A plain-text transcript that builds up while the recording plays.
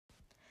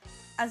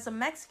As a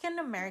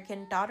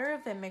Mexican-American daughter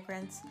of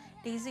immigrants,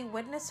 Daisy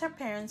witnessed her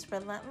parents'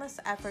 relentless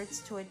efforts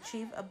to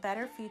achieve a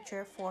better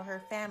future for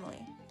her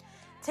family.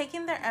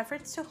 Taking their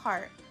efforts to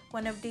heart,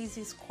 one of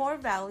Daisy's core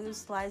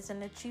values lies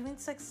in achieving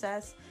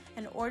success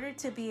in order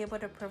to be able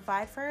to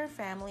provide for her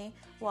family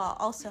while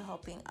also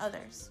helping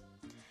others.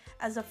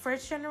 As a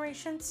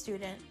first-generation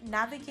student,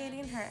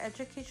 navigating her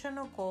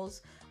educational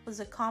goals was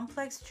a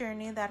complex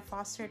journey that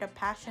fostered a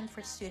passion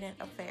for student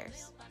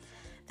affairs.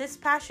 This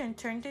passion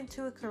turned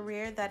into a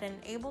career that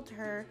enabled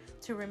her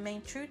to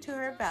remain true to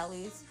her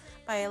values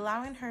by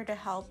allowing her to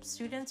help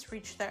students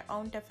reach their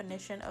own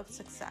definition of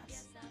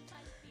success.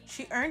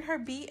 She earned her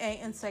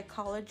BA in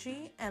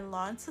Psychology and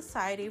Law and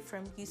Society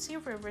from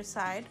UC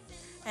Riverside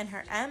and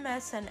her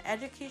MS in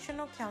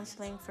Educational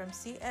Counseling from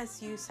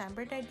CSU San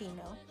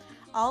Bernardino,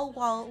 all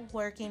while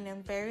working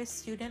in various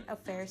student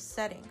affairs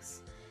settings.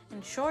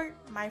 In short,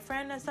 my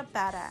friend is a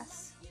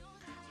badass.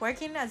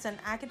 Working as an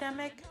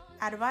academic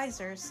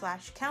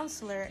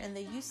advisor/counselor in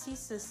the UC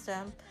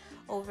system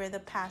over the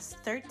past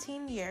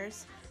 13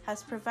 years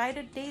has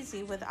provided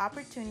Daisy with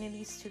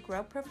opportunities to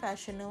grow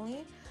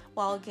professionally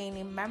while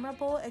gaining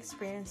memorable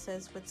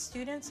experiences with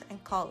students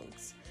and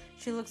colleagues.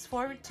 She looks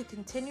forward to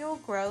continual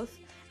growth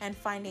and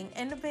finding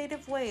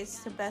innovative ways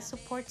to best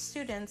support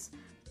students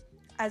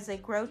as they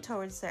grow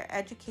towards their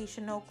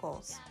educational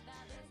goals.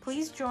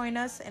 Please join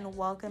us in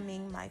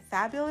welcoming my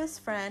fabulous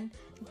friend,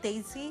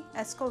 Daisy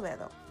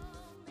Escobedo.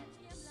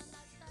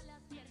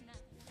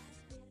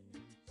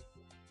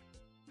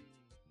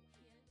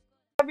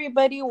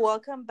 Everybody,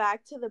 welcome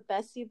back to the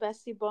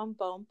Bestie Bone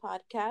Bone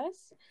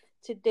podcast.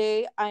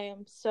 Today, I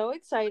am so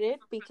excited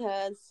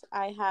because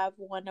I have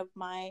one of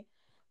my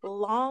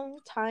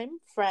longtime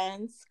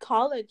friends,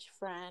 college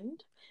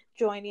friend,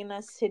 joining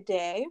us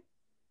today.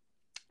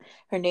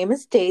 Her name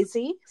is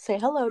Daisy. Say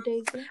hello,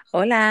 Daisy.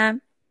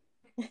 Hola.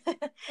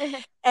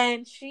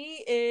 And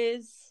she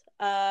is,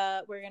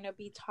 we're going to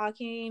be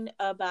talking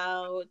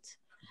about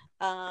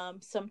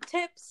some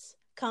tips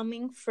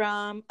coming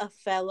from a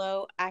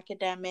fellow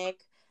academic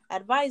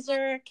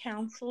advisor,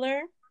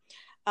 counselor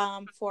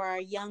for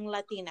our young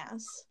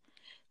Latinas.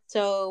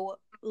 So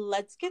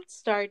let's get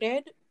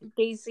started.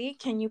 Daisy,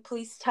 can you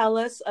please tell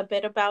us a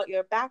bit about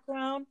your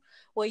background,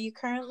 what you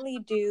currently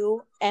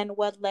do, and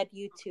what led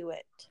you to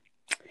it?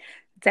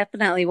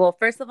 Definitely. Well,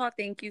 first of all,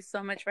 thank you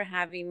so much for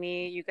having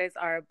me. You guys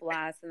are a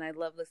blast, and I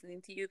love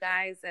listening to you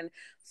guys, and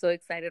so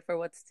excited for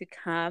what's to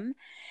come.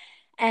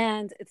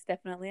 And it's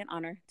definitely an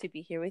honor to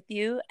be here with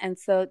you. And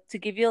so to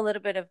give you a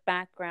little bit of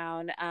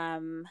background,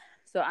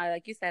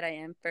 like you said, I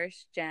am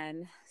first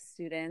gen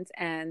student,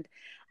 and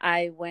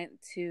I went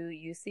to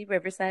UC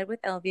Riverside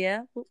with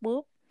Elvia. Whoop,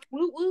 whoop.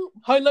 Woo woo,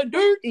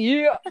 Highlander.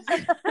 Yeah.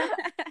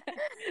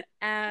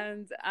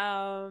 And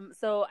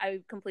so I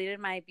completed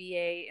my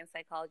BA in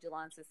Psychology,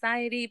 Law, and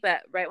Society.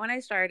 But right when I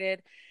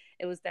started,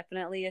 it was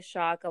definitely a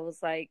shock. I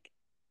was like,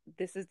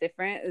 this is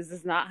different. This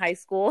is not high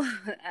school.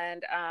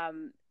 And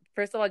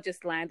first of all,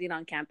 just landing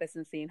on campus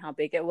and seeing how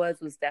big it was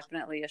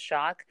definitely a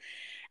shock.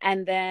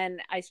 And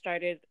then I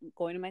started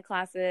going to my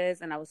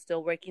classes, and I was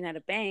still working at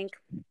a bank.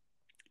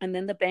 And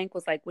then the bank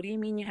was like, what do you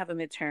mean you have a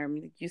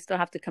midterm? You still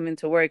have to come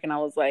into work. And I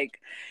was like,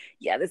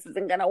 yeah, this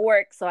isn't going to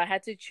work. So I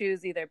had to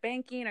choose either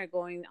banking or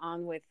going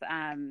on with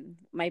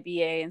my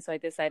BA. And so I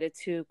decided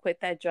to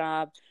quit that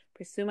job,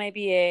 pursue my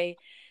BA.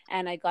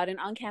 And I got an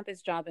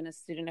on-campus job in a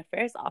student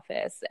affairs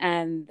office.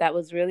 And that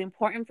was really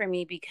important for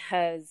me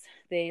because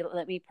they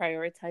let me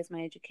prioritize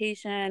my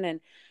education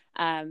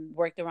and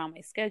worked around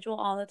my schedule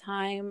all the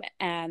time.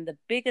 And the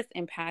biggest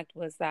impact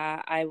was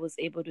that I was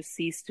able to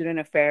see student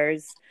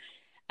affairs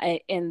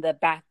in the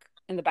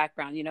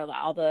background,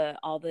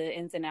 all the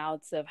ins and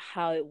outs of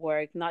how it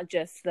worked, not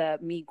just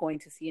me going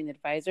to see an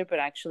advisor, but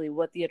actually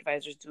what the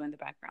advisors do in the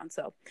background.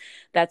 So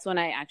that's when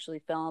I actually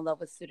fell in love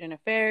with student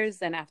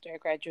affairs. And after I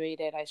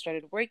graduated, I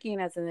started working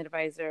as an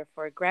advisor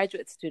for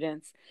graduate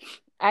students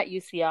at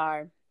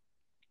UCR.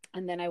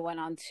 And then I went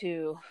on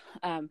to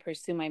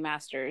pursue my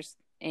master's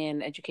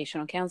in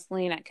educational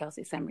counseling at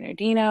Kelsey San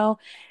Bernardino.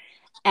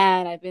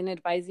 And I've been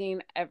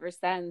advising ever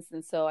since.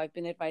 And so I've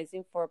been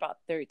advising for about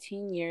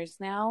 13 years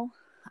now,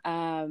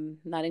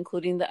 not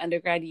including the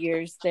undergrad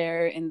years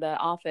there in the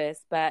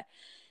office. But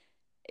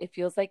it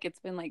feels like it's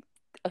been like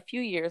a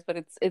few years, but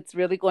it's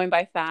really going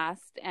by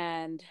fast.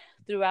 And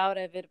throughout,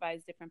 I've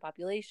advised different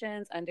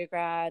populations,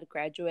 undergrad,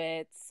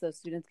 graduates, so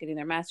students getting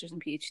their master's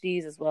and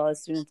PhDs, as well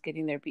as students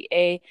getting their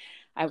BA.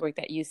 I worked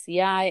at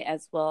UCI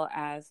as well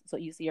as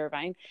UC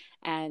Irvine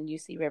and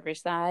UC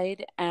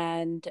Riverside.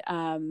 And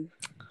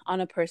on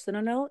a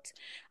personal note,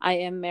 I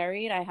am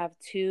married. I have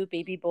 2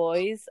 baby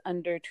boys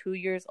under 2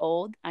 years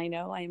old. I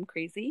know I am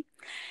crazy,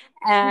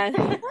 and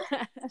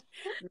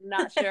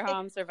not sure how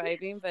I'm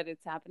surviving, but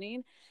it's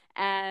happening.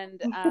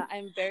 And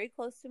I'm very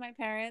close to my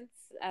parents.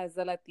 As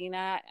a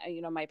Latina,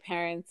 my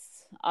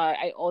parents,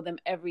 I owe them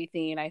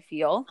everything, I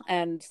feel.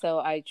 And so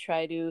I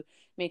try to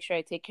make sure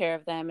I take care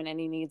of them and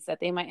any needs that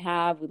they might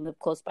have. We live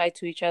close by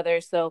to each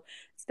other. So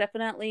it's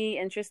definitely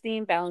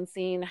interesting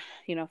balancing,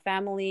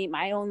 family,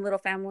 my own little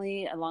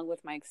family, along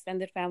with my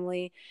extended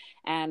family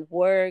and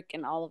work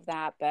and all of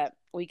that. But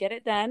we get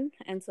it done.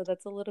 And so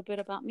that's a little bit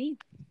about me.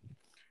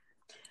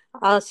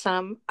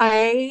 Awesome.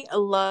 I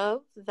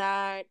love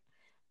that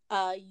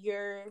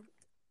you're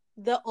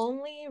the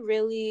only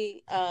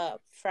really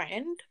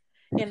friend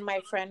in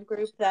my friend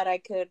group that I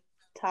could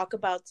talk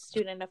about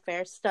student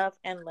affairs stuff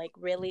and like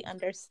really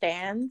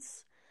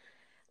understands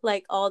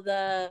like all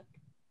the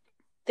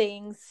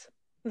things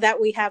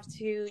that we have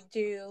to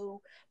do,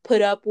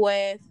 put up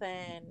with,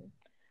 and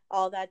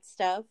all that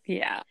stuff.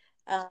 Yeah.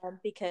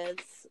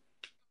 Because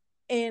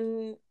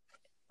in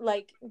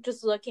like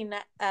just looking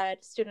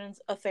at student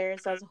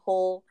affairs as a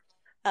whole,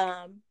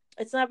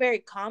 it's not very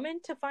common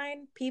to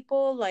find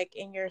people like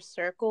in your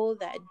circle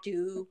that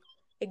do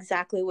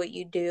exactly what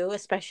you do,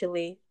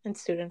 especially in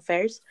student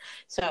affairs.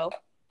 So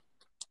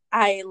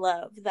I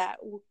love that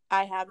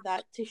I have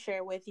that to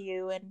share with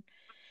you, and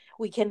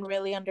we can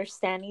really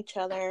understand each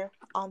other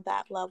on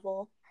that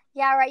level.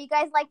 Yeah, right. You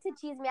guys like to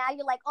tease me out.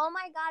 You're like, oh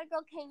my God,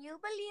 girl, can you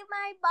believe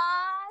my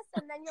boss?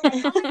 And then you're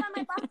like, oh my God,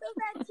 my boss does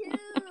that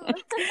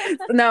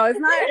too. No, it's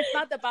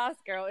not the boss,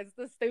 girl. It's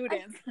the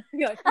students.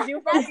 You're like, can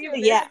you believe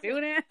this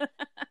student?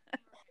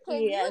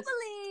 Can you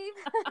believe?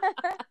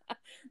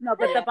 No,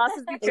 but the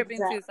bosses be tripping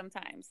too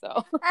sometimes.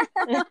 So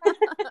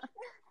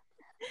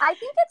I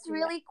think it's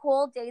really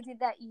cool, Daisy,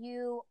 that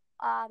you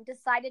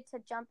decided to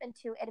jump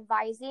into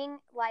advising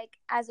like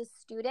as a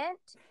student.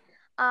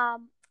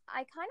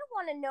 I kind of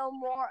want to know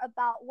more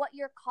about what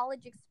your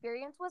college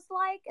experience was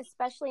like,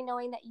 especially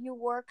knowing that you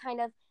were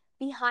kind of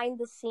behind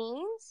the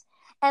scenes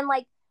and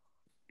like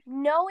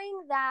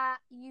knowing that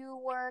you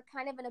were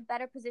kind of in a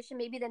better position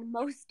maybe than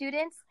most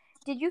students.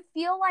 Did you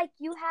feel like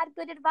you had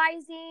good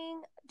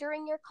advising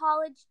during your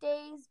college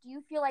days? Do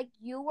you feel like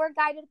you were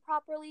guided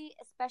properly,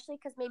 especially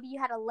because maybe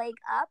you had a leg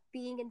up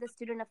being in the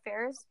student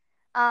affairs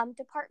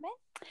department?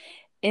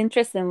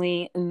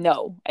 Interestingly,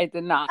 no, I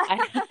did not.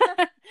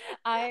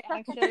 I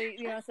actually,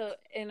 so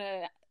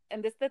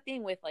and this is the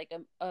thing with like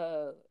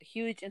a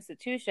huge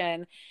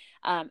institution,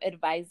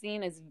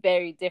 advising is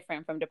very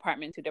different from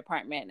department to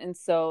department. And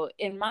so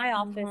in my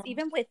office,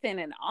 even within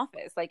an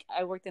office, like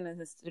I worked in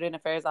a student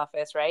affairs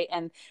office, right?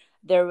 And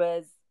there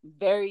was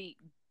very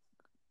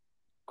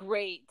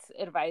great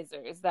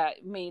advisors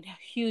that made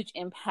huge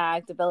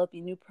impact,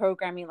 developing new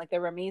programming, like they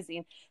were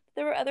amazing. But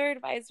there were other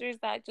advisors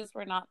that just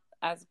were not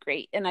as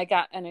great. And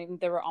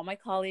there were all my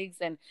colleagues,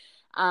 and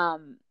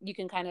you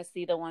can kind of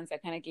see the ones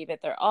that kind of gave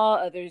it their all,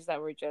 others that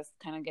were just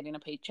kind of getting a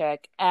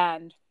paycheck,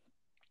 and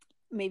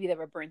maybe they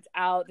were burnt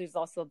out. There's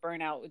also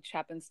burnout, which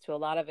happens to a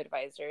lot of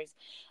advisors.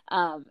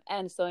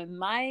 And so in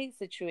my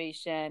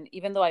situation,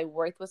 even though I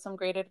worked with some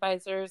great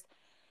advisors,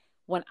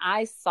 when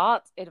I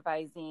sought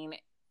advising,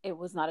 it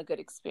was not a good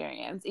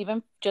experience.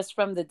 Even just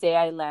from the day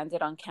I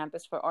landed on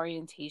campus for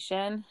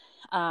orientation,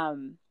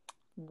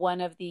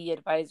 one of the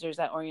advisors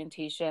at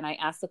orientation, I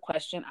asked a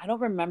question. I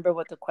don't remember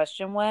what the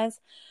question was,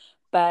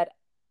 but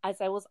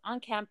as I was on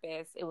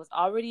campus, it was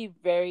already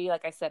very,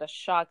 like I said, a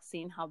shock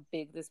seeing how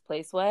big this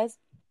place was.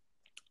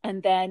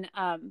 And then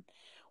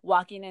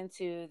walking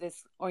into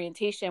this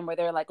orientation where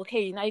they're like,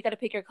 okay, now you got to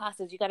pick your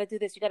classes. You got to do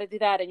this. You got to do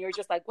that. And you're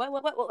just like, what?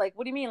 Like,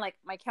 what do you mean? Like,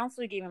 my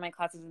counselor gave me my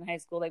classes in high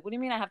school. Like, what do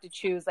you mean I have to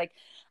choose? Like,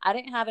 I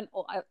didn't have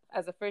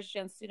as a first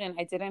gen student,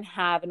 I didn't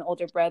have an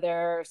older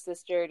brother or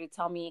sister to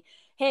tell me,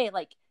 hey,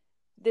 like,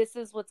 this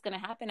is what's going to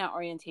happen at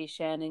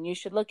orientation, and you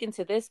should look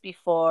into this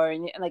before.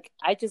 And like,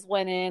 I just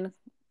went in,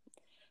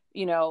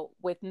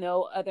 with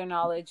no other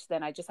knowledge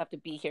than I just have to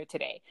be here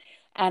today.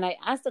 And I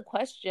asked a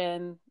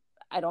question.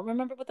 I don't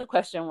remember what the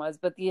question was,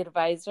 but the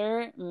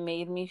advisor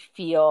made me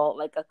feel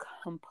like a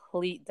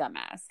complete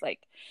dumbass.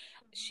 Like,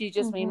 she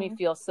just made me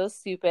feel so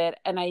stupid.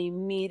 And I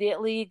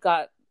immediately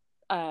got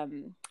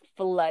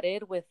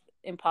flooded with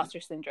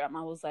imposter syndrome.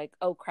 I was like,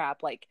 oh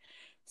crap, like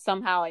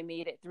somehow I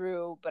made it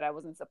through, but I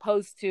wasn't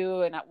supposed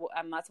to, and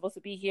I'm not supposed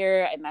to be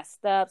here. I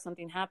messed up.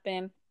 Something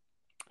happened.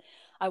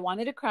 I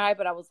wanted to cry,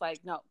 but I was like,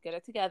 no, get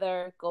it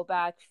together, go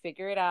back,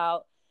 figure it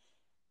out.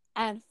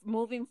 And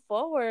moving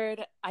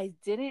forward, I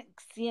didn't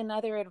see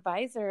another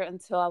advisor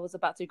until I was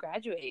about to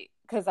graduate,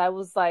 because I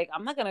was like,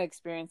 I'm not going to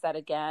experience that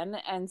again.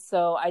 And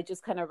so I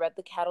just kind of read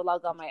the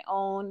catalog on my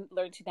own,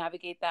 learned to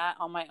navigate that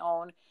on my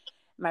own,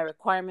 my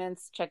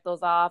requirements, check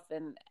those off.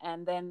 And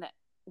then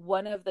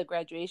one of the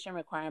graduation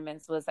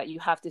requirements was that you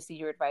have to see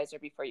your advisor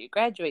before you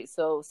graduate.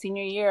 So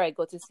senior year, I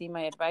go to see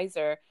my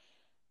advisor,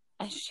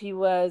 and she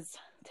was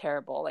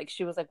terrible. Like,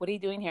 she was like, what are you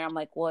doing here? I'm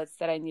like, well, it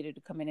said I needed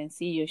to come in and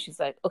see you. She's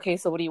like, okay,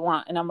 so what do you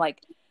want? And I'm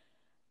like,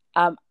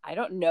 I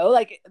don't know.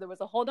 Like, there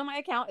was a hold on my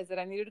account. It said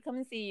I needed to come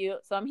and see you,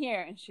 so I'm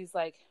here. And she's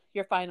like,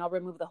 you're fine, I'll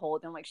remove the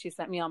hold. And like, she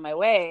sent me on my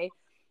way.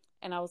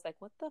 And I was like,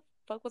 what the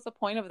fuck was the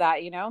point of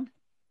that,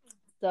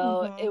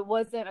 So Mm-hmm. it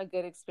wasn't a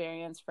good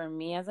experience for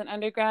me as an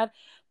undergrad,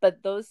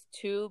 but those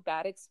two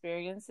bad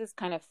experiences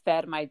kind of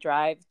fed my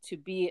drive to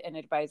be an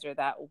advisor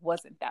that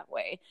wasn't that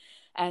way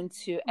and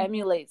to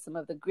emulate some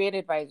of the great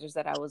advisors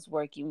that I was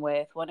working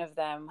with. One of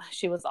them,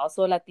 she was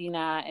also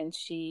Latina, and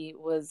she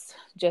was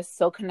just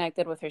so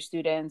connected with her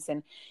students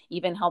and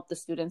even helped the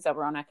students that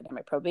were on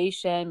academic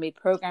probation, made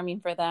programming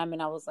for them.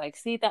 And I was like,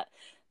 see, that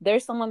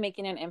there's someone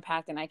making an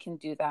impact and I can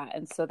do that.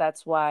 And so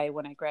that's why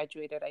when I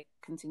graduated, I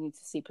continued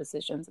to see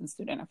positions in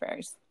student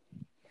affairs.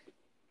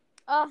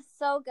 Oh,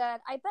 so good.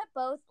 I bet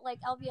both, like,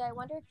 Elvia, I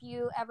wonder if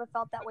you ever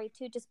felt that way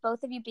too, just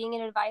both of you being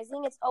in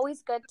advising. It's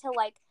always good to,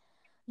 like,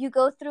 you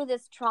go through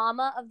this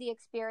trauma of the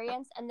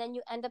experience and then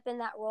you end up in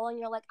that role and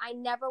you're like, I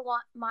never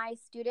want my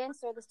students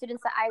or the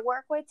students that I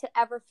work with to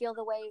ever feel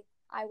the way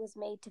I was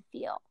made to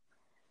feel,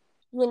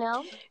 you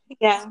know?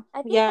 Yeah,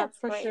 I think yeah, that's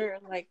for great. sure.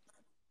 Like,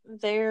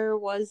 there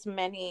was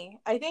many.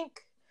 I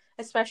think,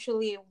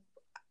 especially,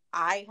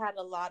 I had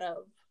a lot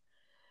of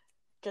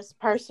just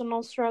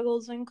personal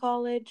struggles in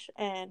college,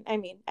 and I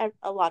mean,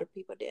 a lot of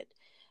people did.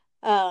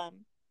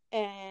 Um,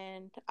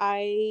 and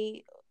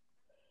I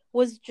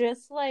was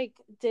just like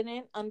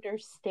didn't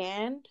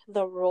understand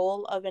the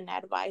role of an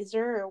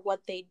advisor or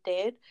what they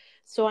did,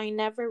 so I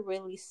never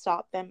really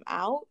sought them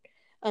out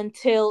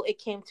until it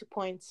came to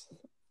points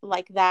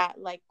like that,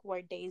 like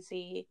where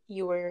Daisy,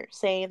 you were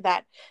saying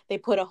that they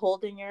put a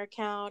hold in your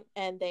account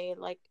and they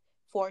like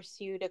force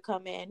you to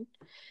come in,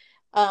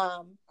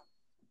 um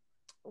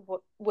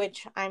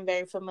which I'm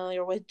very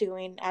familiar with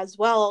doing as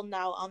well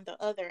now on the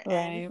other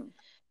end.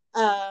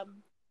 Right.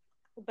 um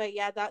but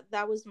yeah,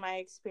 that was my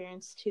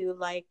experience too.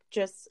 Like,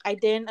 just I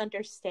didn't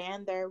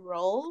understand their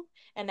role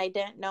and I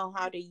didn't know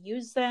how to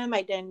use them.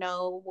 I didn't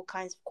know what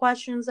kinds of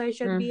questions I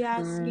should be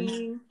Mm-hmm.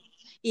 asking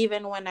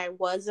even when I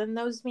was in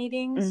those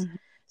meetings. Mm-hmm.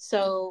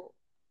 So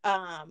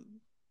um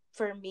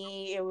for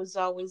me it was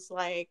always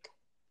like,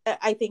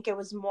 I think it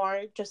was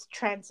more just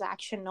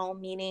transactional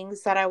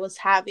meetings that I was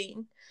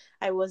having.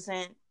 I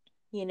wasn't,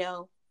 you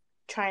know,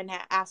 trying to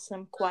ask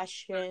them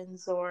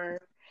questions or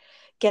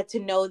get to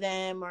know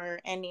them or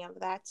any of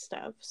that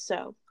stuff.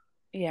 So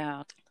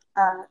Yeah.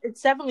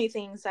 it's definitely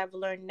things I've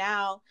learned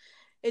now.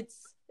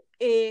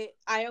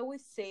 I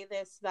always say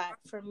this, that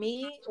for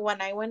me,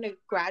 when I went to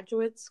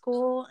graduate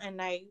school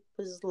and I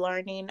was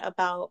learning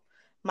about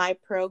my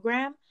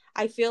program,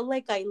 I feel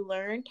like I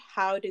learned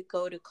how to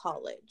go to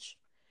college.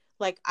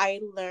 Like, I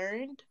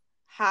learned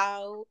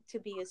how to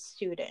be a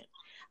student.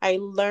 I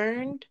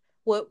learned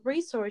what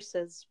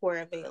resources were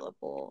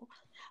available.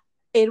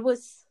 It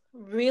was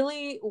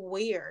really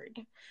weird.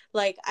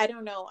 Like, I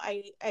don't know,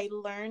 I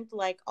learned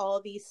like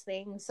all these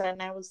things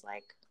and I was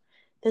like,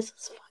 this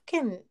is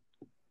fucking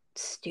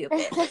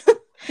stupid.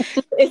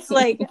 It's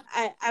like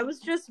I was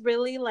just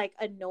really like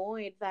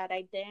annoyed that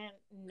I didn't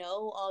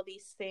know all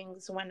these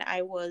things when I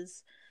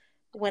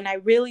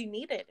really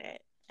needed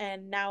it.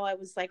 And now I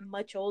was like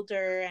much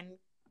older, and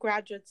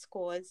graduate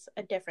school is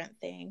a different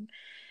thing,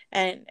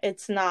 and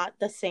it's not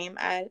the same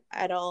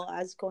at all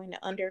as going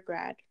to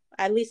undergrad.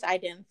 At least I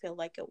didn't feel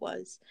like it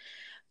was.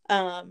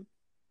 um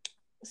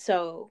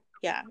so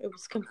yeah, it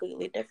was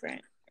completely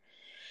different.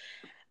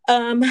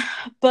 um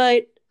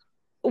but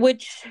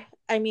which,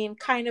 I mean,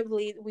 kind of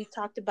we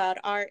talked about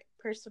our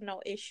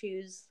personal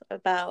issues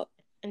about,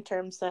 in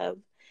terms of,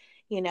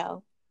 you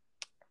know,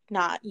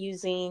 not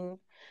using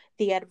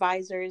the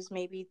advisors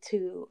maybe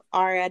to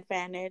our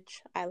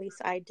advantage. At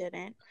least I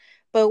didn't.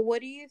 But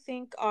what do you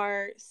think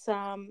are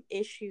some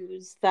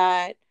issues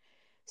that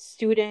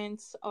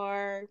students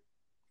are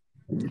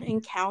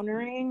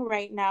encountering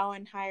right now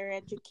in higher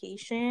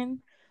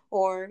education,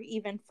 or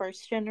even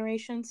first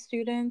generation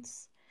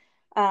students,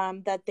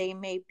 that they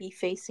may be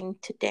facing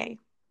today?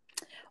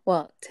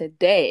 Well,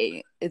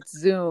 today it's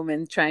Zoom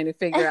and trying to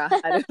figure out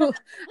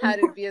how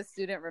to be a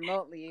student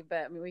remotely.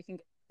 But I mean, we can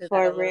get to that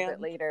For a little real.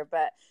 bit later.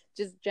 But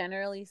just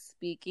generally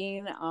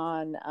speaking,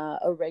 on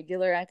a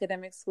regular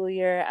academic school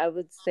year, I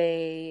would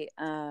say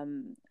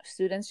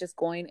students just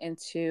going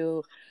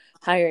into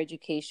higher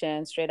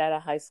education straight out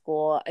of high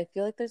school, I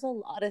feel like there's a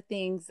lot of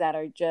things that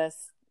are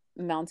just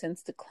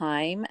mountains to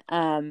climb.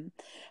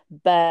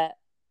 But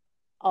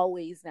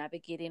always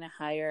navigating a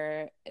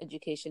higher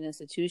education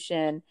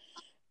institution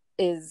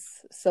is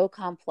so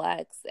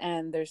complex,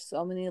 and there's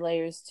so many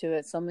layers to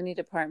it, so many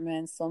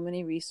departments, so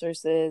many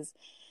resources,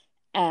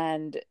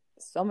 and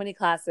so many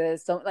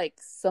classes,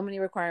 so many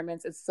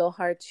requirements. It's so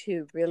hard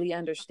to really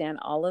understand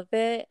all of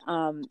it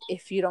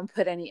if you don't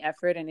put any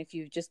effort, and if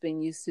you've just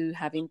been used to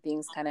having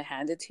things kind of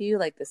handed to you,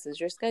 like this is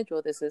your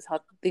schedule, this is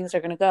how things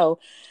are going to go.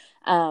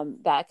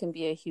 That can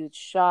be a huge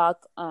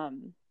shock.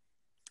 And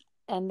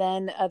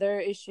then other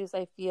issues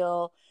I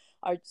feel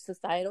are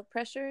societal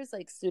pressures.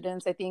 Like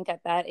students, I think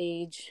at that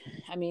age,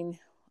 I mean,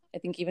 I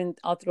think even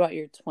all throughout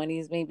your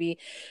 20s, maybe,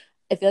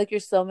 I feel like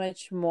you're so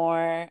much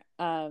more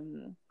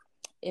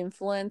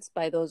influenced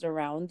by those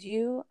around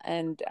you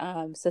and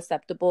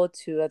susceptible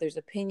to others'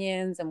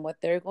 opinions and what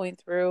they're going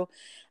through.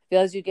 I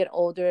feel as you get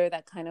older,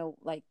 that kind of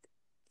like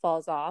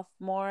falls off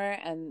more.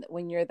 And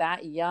when you're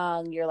that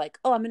young, you're like,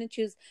 oh, I'm going to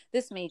choose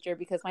this major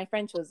because my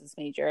friend chose this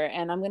major,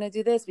 and I'm going to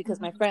do this because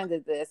my friend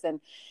did this.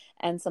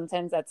 And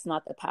sometimes that's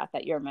not the path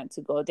that you're meant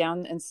to go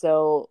down. And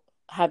so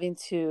having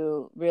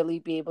to really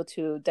be able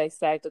to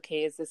dissect,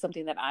 okay, is this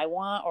something that I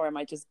want, or am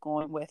I just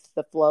going with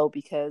the flow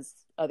because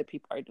other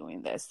people are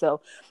doing this?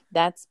 So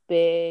that's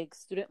big.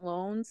 Student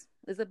loans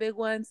is a big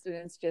one.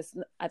 Students just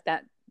at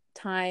that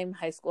time,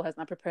 high school has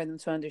not prepared them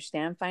to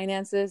understand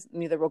finances,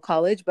 neither will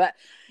college, but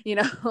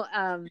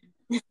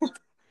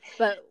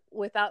but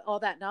without all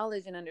that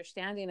knowledge and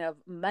understanding of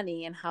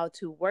money and how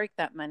to work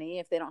that money,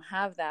 if they don't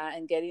have that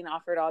and getting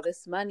offered all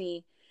this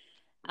money,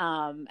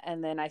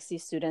 and then I see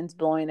students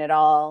blowing it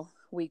all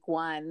week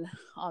one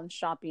on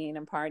shopping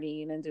and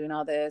partying and doing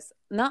all this.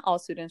 Not all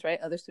students,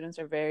 right? Other students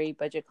are very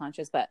budget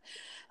conscious, but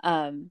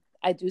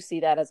I do see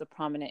that as a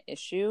prominent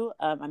issue.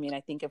 I mean,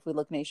 I think if we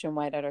look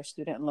nationwide at our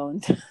student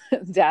loan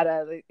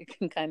data, it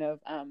can kind of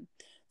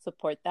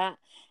support that.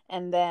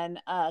 And then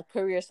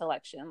career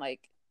selection,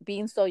 like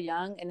being so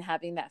young and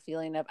having that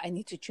feeling of, I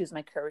need to choose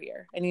my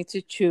career. I need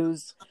to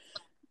choose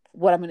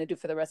what I'm going to do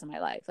for the rest of my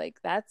life. Like,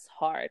 that's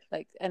hard.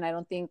 Like, and I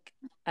don't think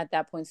at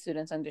that point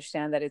students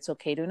understand that it's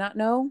okay to not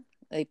know.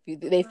 Like,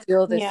 they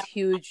feel this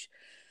huge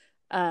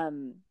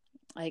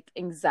like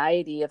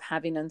anxiety of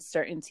having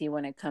uncertainty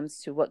when it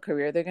comes to what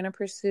career they're going to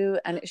pursue.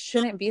 And it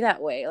shouldn't be that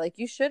way. Like,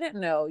 you shouldn't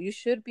know. You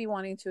should be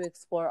wanting to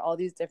explore all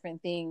these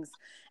different things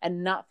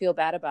and not feel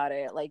bad about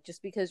it. Like,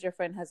 just because your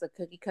friend has a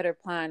cookie cutter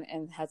plan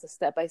and has a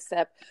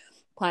step-by-step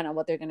plan on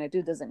what they're going to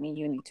do doesn't mean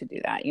you need to do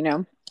that, you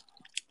know?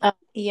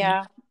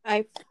 Yeah,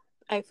 I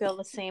feel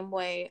the same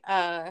way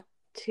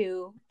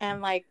too.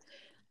 And like,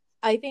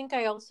 I think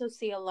I also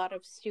see a lot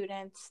of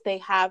students, they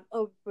have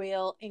a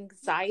real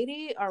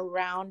anxiety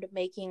around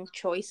making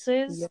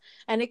choices.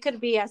 And it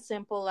could be as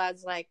simple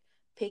as like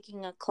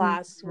picking a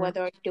class,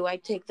 whether do I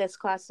take this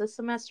class this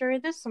semester or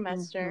this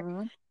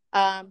semester.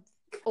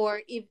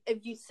 Or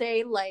if you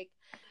say like,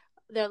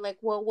 they're like,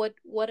 well,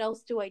 what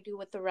else do I do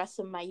with the rest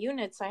of my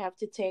units I have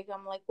to take?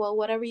 I'm like, well,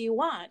 whatever you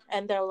want.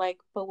 And they're like,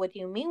 but what do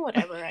you mean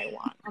whatever I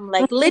want? I'm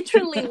like,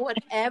 literally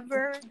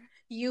whatever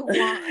you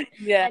want.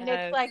 Yeah. And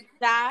it's like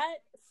that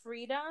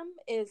freedom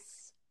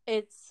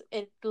it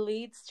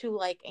leads to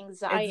like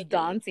anxiety. It's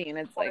daunting.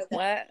 It's like,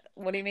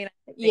 what do you mean?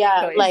 Like,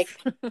 yeah,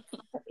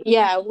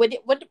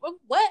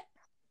 what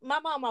my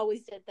mom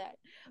always did that,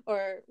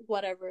 or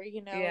whatever,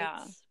 you know.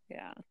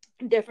 Yeah,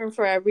 different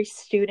for every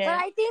student. But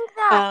I think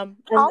that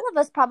all of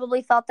us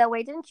probably felt that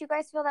way. Didn't you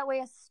guys feel that way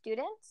as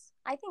students?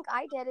 I think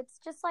I did. It's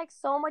just like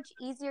so much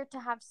easier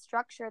to have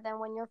structure than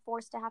when you're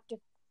forced to have to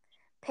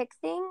pick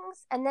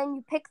things, and then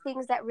you pick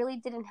things that really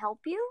didn't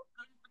help you.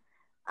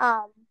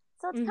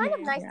 So it's kind of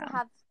nice to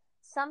have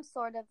some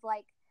sort of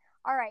like,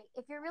 all right,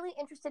 if you're really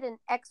interested in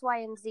X, Y,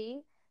 and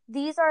Z,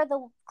 these are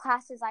the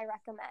classes I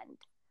recommend,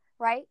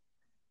 right?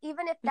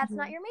 Even if that's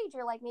not your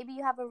major, like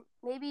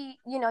maybe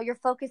you know, you're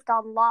focused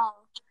on law,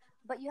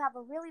 but you have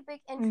a really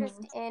big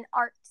interest in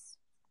arts,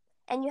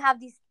 and you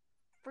have these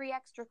free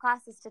extra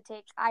classes to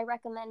take. I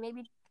recommend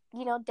maybe,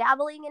 you know,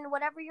 dabbling in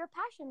whatever your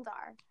passions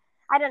are.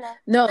 I don't know.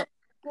 No,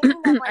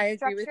 giving them like I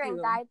structure and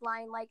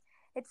guideline. Like,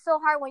 it's so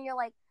hard when you're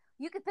like,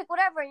 you could pick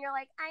whatever, and you're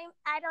like,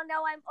 I don't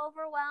know, I'm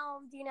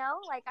overwhelmed, you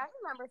know? Like, I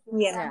remember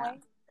feeling that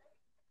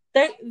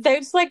way.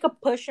 There's like a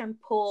push and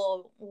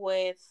pull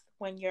with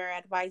when you're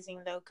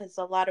advising, though, because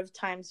a lot of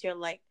times you're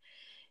like,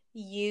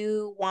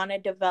 you want to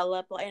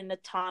develop an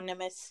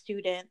autonomous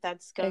student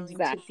that's going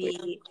to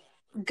be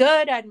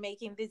good at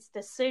making these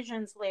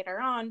decisions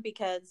later on,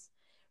 because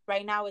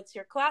right now it's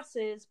your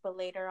classes, but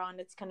later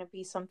on it's going to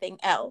be something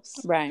else.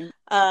 Right.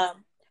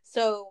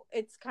 So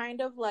it's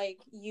kind of like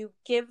you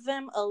give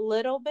them a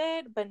little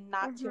bit, but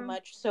not too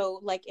much.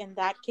 So like in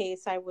that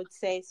case, I would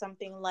say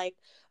something like,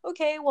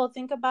 okay, well,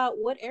 think about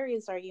what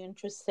areas are you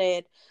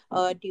interested?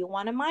 Do you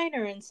want a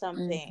minor in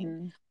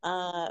something?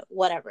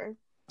 Whatever.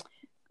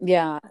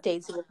 Yeah.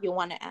 Daisy, if you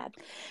want to add.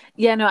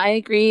 Yeah, no, I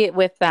agree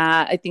with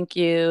that. I think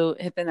you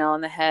hit the nail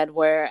on the head,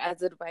 where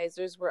as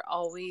advisors, we're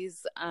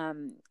always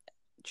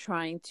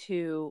trying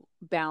to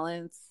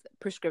balance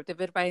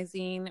prescriptive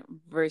advising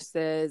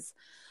versus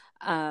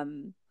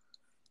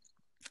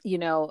you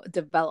know,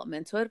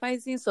 developmental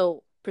advising.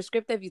 So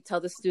prescriptive, you tell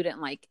the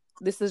student, like,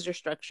 this is your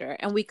structure.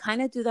 And we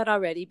kind of do that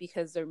already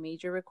because their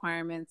major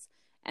requirements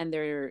and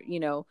their, you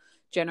know,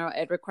 general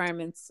ed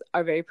requirements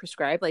are very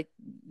prescribed. Like,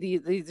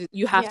 these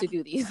you have to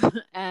do these.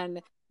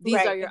 And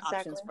these are your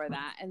options for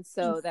that. And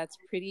so that's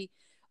pretty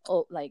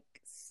like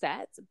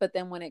set. But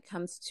then when it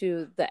comes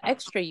to the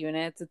extra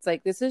units, it's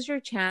like, this is your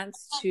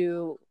chance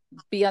to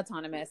be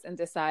autonomous and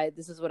decide,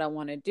 this is what I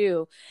want to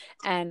do.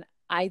 And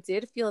I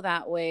did feel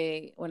that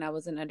way when I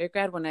was in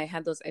undergrad. When I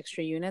had those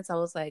extra units, I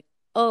was like,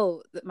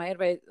 oh, my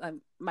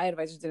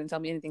advisors didn't tell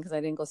me anything because I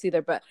didn't go see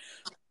there. But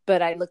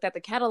I looked at the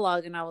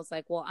catalog and I was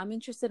like, well, I'm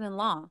interested in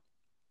law.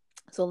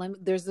 So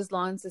there's this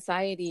law and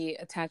society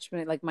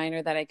attachment, like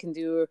minor, that I can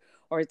do,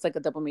 or it's like a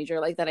double major,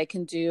 like that I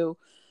can do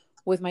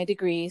with my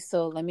degree,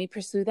 so let me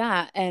pursue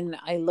that. And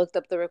I looked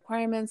up the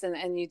requirements,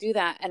 and you do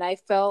that. And I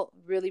felt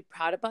really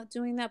proud about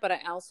doing that. But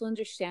I also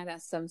understand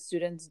that some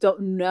students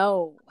don't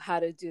know how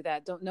to do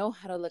that, don't know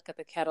how to look at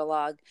the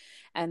catalog.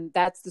 And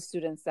that's the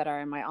students that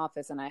are in my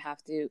office. And I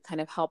have to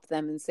kind of help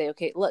them and say,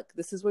 okay, look,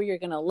 this is where you're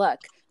going to look.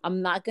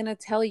 I'm not going to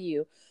tell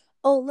you,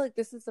 oh, look,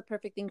 this is the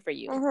perfect thing for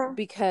you. Mm-hmm.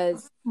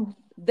 Because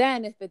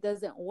then if it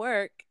doesn't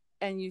work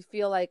and you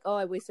feel like, oh,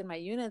 I wasted my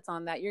units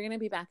on that, you're going to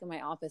be back in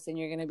my office and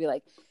you're going to be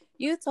like,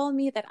 you told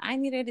me that I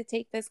needed to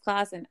take this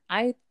class and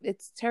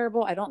it's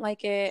terrible. I don't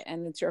like it.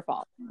 And it's your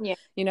fault. Yeah.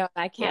 You know,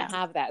 I can't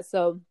have that.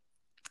 So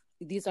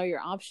these are your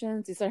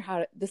options. This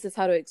is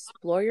how to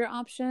explore your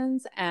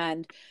options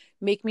and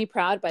make me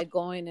proud by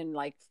going and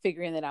like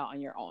figuring it out on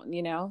your own,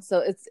 you know? So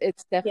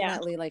it's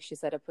definitely, like she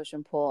said, a push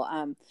and pull.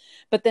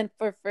 But then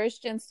for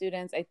first gen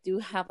students, I do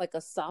have like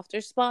a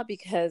softer spot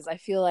because I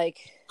feel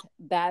like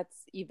that's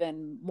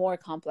even more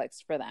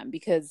complex for them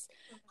because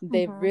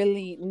they've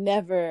really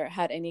never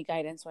had any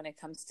guidance when it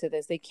comes to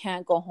this. They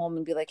can't go home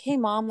and be like, hey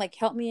mom, like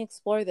help me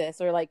explore this,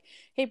 or like,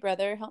 hey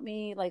brother, help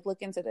me like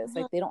look into this.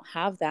 Like they don't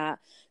have that.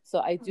 So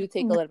I do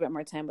take a little bit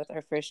more time with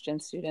our first gen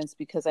students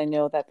because I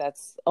know that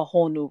that's a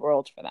whole new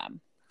world for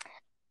them.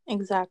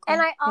 Exactly.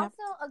 And I also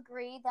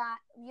agree that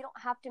you don't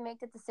have to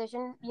make the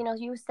decision. You know,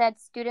 you said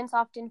students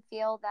often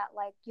feel that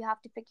like you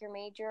have to pick your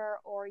major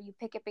or you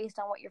pick it based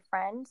on what your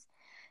friends.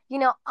 You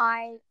know,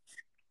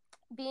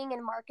 being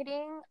in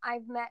marketing,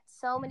 I've met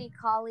so many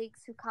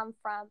colleagues who come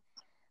from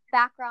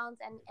backgrounds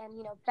and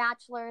you know,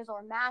 bachelor's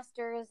or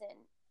master's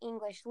in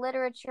English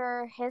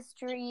literature,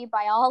 history,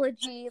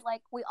 biology.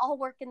 Like we all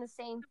work in the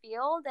same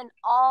field and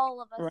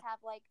all of us have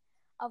like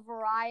a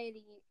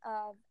variety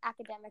of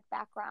academic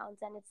backgrounds,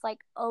 and it's like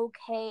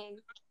okay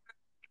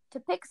to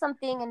pick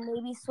something and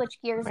maybe switch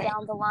gears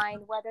down the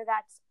line, whether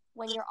that's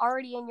when you're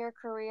already in your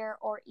career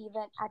or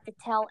even at the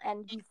tail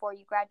end before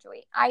you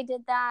graduate. I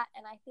did that,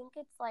 and I think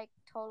it's like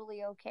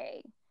totally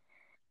okay.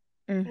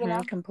 You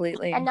know,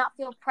 completely, and not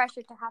feel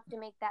pressure to have to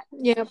make that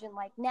decision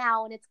like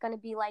now, and it's going to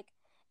be like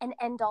an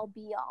end all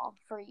be all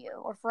for you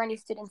or for any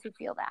students who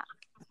feel that.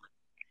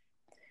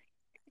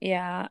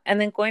 Yeah.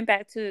 And then going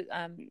back to,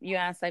 you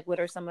asked like,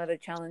 what are some of the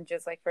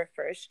challenges like for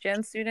first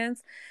gen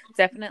students?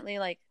 Definitely,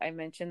 like I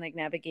mentioned, like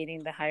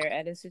navigating the higher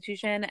ed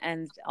institution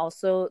and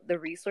also the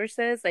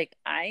resources. Like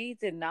I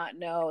did not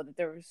know that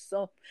there was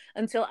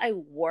until I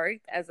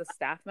worked as a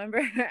staff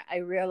member, I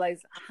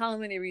realized how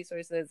many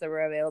resources that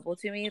were available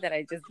to me that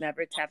I just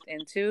never tapped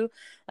into,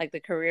 like the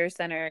Career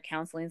Center,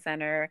 Counseling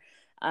Center,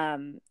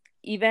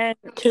 even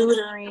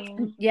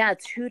tutoring,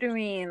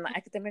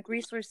 academic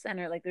resource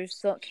center, like there's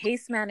so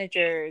case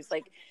managers,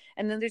 like,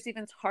 and then there's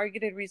even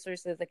targeted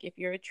resources, like if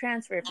you're a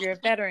transfer, if you're a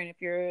veteran,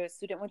 if you're a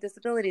student with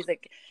disabilities,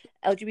 like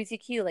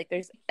LGBTQ, like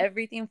there's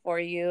everything for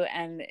you.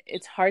 And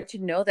it's hard to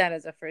know that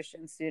as a first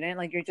gen student,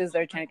 like you're just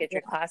there trying to get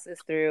your classes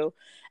through.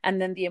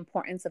 And then the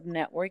importance of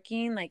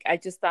networking, like I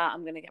just thought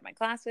I'm going to get my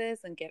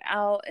classes and get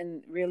out,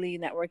 and really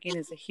networking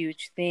is a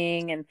huge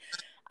thing. And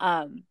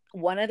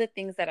one of the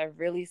things that I've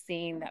really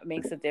seen that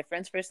makes a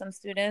difference for some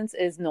students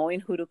is knowing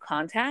who to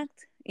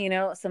contact. You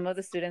know, some of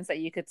the students that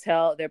you could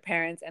tell their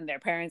parents and their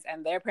parents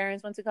and their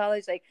parents went to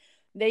college, like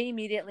they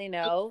immediately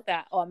know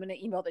that, oh, I'm going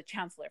to email the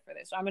chancellor for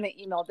this, or I'm going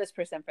to email this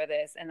person for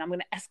this, and I'm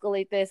going to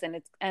escalate this.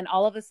 And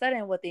all of a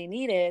sudden what they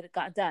needed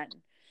got done,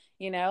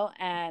 you know,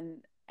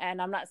 and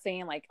I'm not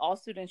saying like all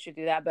students should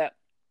do that, but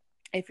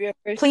if you're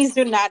please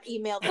do not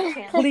email the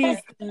chancellor. Please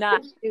do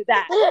not do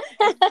that.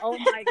 Oh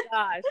my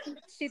gosh.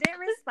 She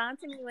didn't respond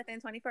to me within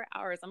 24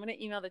 hours. I'm going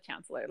to email the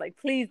chancellor. Like,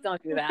 please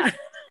don't do that.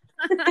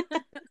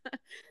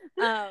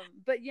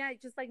 But yeah,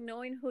 just like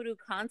knowing who to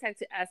contact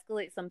to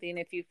escalate something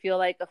if you feel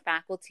like a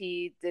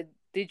faculty did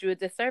you a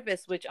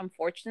disservice, which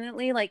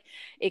unfortunately, like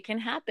it can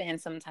happen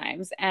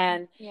sometimes.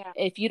 And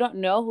if you don't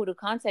know who to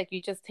contact,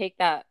 you just take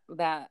that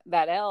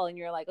L and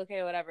you're like,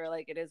 okay, whatever,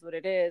 like it is what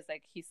it is.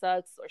 Like he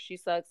sucks or she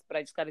sucks, but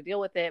I just got to deal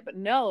with it. But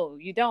no,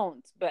 you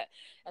don't. But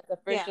as a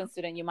first gen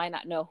student, you might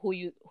not know who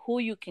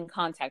you can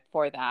contact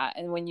for that.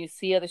 And when you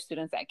see other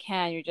students that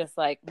can, you're just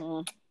like,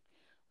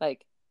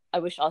 like, I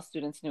wish all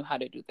students knew how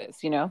to do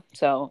this, you know?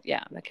 So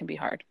yeah, that can be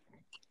hard.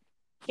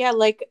 Yeah,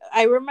 like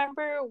I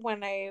remember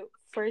when I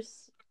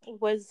first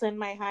was in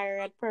my higher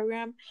ed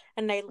program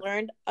and I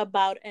learned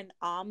about an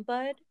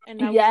ombud,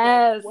 and I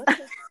was like, what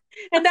is...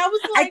 and I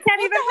was like, I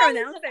can't even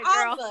pronounce it,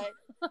 girl.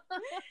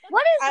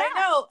 What is that? I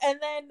know. And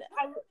then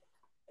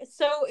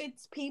so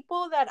it's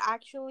people that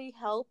actually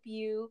help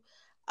you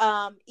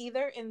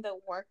either in the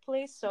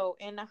workplace, so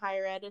in a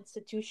higher ed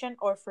institution,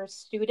 or for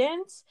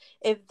students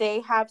if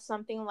they have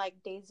something like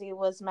Daisy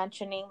was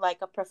mentioning, like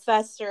a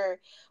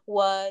professor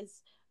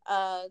was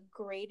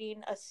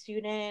grading a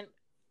student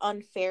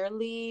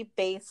unfairly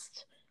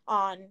based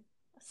on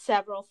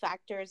several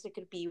factors. It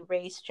could be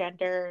race,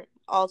 gender,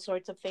 all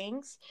sorts of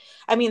things.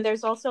 I mean,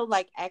 there's also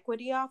like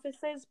equity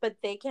offices, but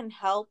they can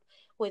help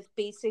with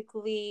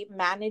basically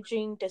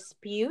managing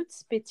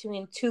disputes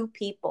between two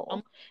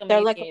people.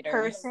 They're like a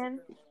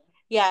person.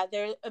 Yeah,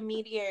 they're a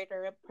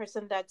mediator, a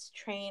person that's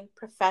trained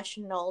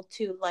professional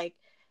to like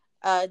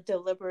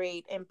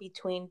deliberate in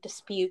between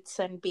disputes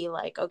and be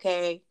like,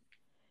 okay,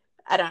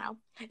 I don't know.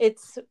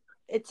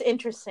 It's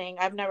interesting.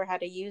 I've never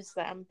had to use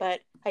them,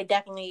 but I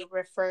definitely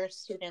refer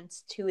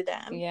students to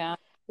them Yeah.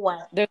 when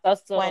There's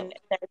also when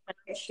there's an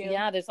issue.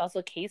 Yeah, there's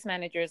also case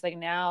managers. Like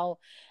now,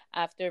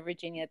 after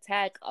Virginia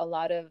Tech, a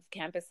lot of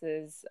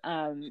campuses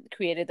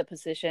created the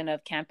position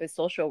of campus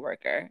social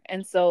worker.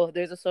 And so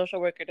there's a social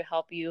worker to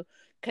help you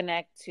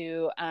connect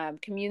to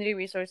community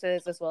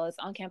resources as well as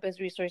on campus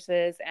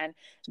resources. And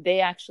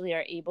they actually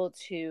are able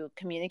to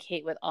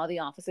communicate with all the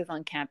offices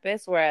on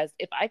campus. Whereas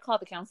if I call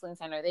the counseling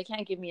center, they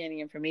can't give me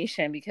any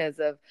information because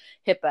of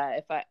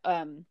HIPAA.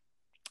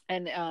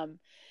 And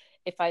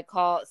if I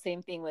call,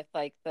 same thing with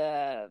like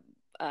the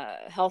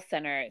health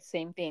center,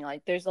 same thing.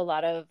 Like there's a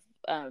lot of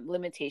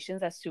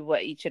limitations as to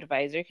what each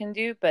advisor can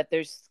do, but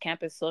there's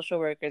campus social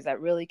workers that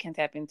really can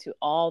tap into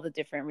all the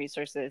different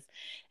resources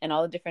and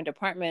all the different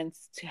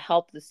departments to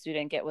help the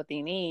student get what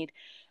they need.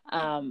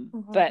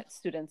 But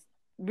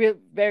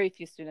very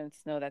few students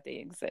know that they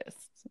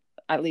exist,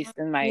 at least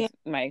in Yeah.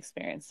 my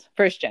experience.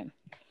 First gen.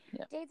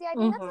 Yeah. Daisy, I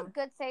think that's a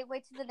good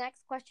segue to the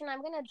next question.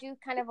 I'm going to do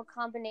kind of a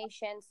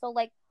combination. So,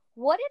 like,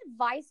 what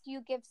advice do you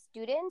give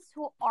students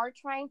who are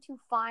trying to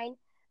find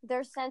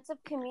their sense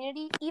of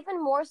community,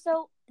 even more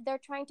so they're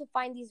trying to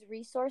find these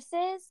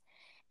resources?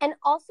 And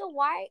also,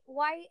 why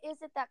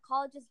is it that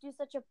colleges do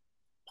such a,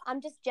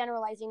 I'm just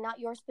generalizing, not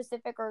your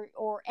specific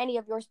or any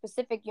of your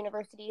specific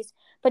universities,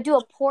 but do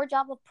a poor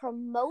job of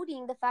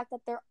promoting the fact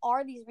that there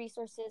are these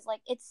resources?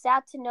 Like, it's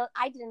sad to know,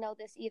 I didn't know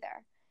this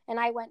either. And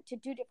I went to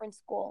 2 different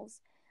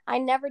schools. I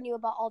never knew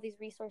about all these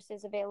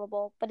resources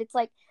available, but it's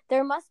like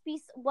there must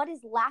be, what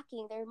is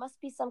lacking? There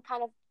must be some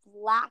kind of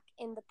lack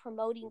in the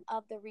promoting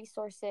of the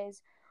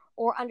resources,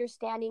 or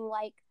understanding,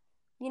 like,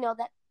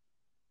 that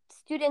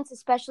students,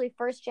 especially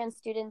first gen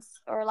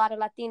students or a lot of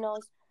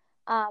Latinos,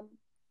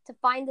 to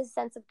find this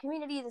sense of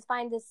community, to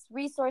find this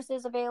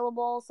resources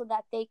available so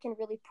that they can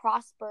really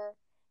prosper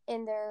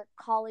in their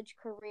college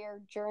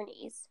career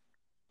journeys.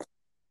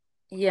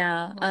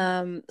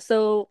 Yeah.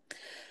 So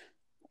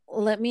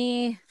let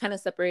me kind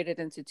of separate it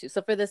into two.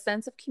 So for the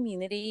sense of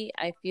community,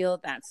 I feel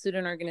that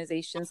student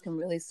organizations can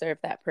really serve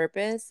that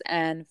purpose.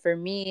 And for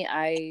me,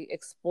 I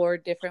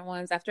explored different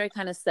ones after I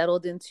kind of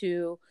settled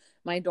into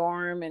my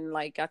dorm and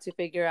like got to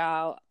figure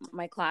out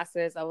my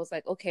classes. I was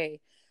like, okay,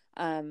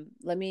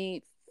 let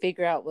me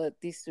figure out what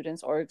these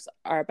students orgs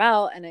are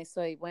about. And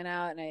so I went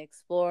out and I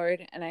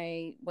explored and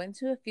I went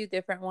to a few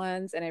different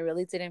ones and I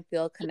really didn't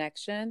feel a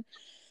connection.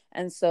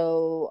 And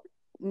so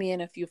me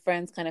and a few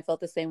friends kind of felt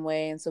the same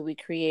way. And so we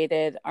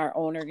created our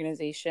own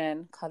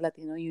organization called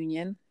Latino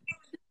Union.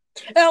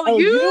 Oh,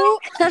 you?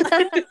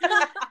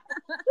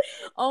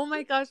 Oh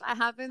my gosh, I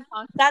haven't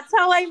talked. That's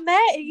how I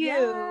met you.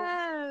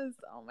 Yes.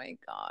 Oh my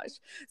gosh.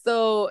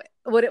 So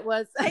what it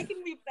was,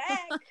 taking me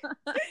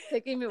back.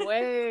 Taking me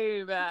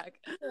way back.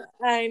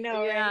 I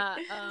know, yeah,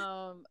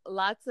 right?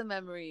 Lots of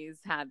memories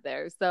had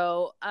there.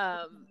 So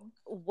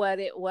what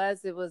it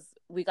was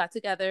we got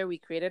together, we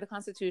created a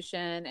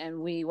constitution, and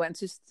we went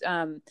to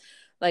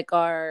like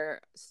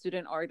our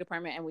student org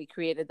department, and we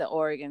created the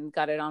org and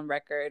got it on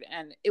record.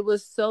 And it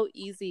was so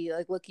easy,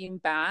 like looking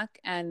back.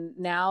 And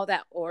now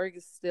that org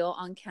is still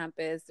on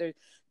campus. They're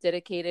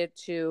dedicated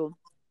to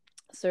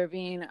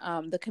serving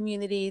the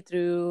community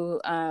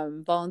through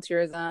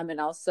volunteerism, and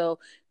also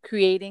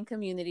creating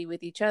community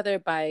with each other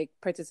by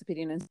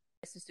participating in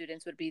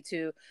students would be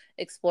to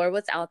explore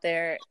what's out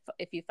there.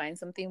 If you find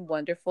something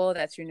wonderful,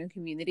 that's your new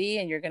community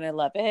and you're going to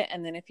love it.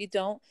 And then if you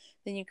don't,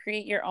 then you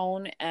create your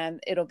own, and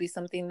it'll be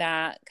something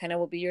that kind of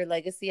will be your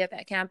legacy at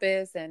that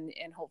campus, and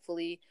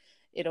hopefully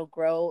it'll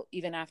grow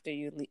even after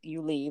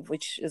you leave,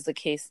 which is the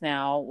case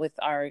now with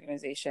our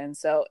organization.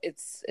 So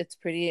it's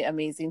pretty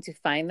amazing to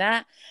find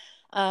that.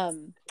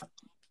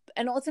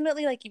 And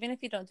ultimately, like, even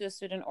if you don't do a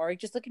student org,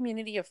 just a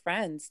community of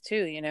friends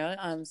too,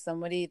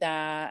 somebody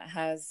that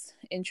has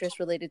interest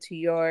related to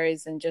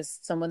yours, and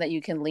just someone that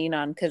you can lean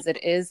on, because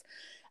it is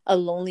a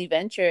lonely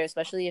venture,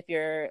 especially if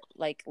you're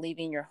like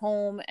leaving your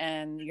home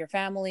and your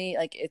family.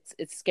 Like it's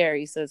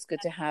scary. So it's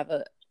good to have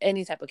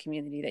any type of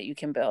community that you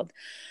can build.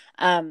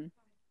 I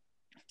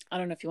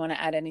don't know if you want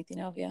to add anything,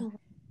 Elvia.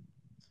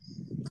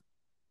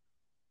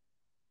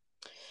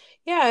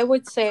 Yeah, I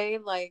would say,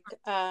 like,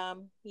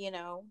 don't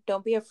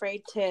be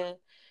afraid to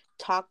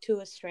talk to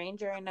a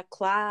stranger in a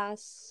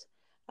class.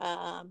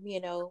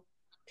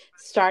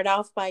 Start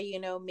off by,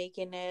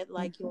 making it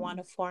like you want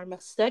to form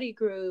a study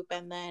group,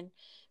 and then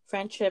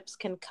friendships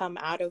can come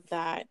out of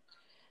that.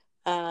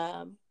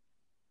 And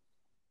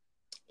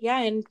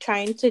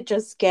trying to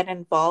just get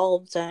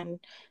involved and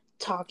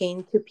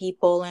talking to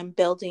people and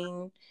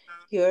building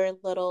your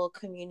little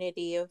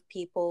community of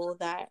people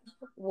that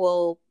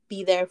will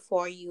be there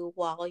for you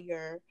while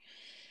you're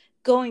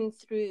going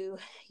through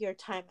your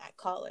time at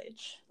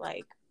college.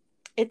 Like,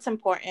 it's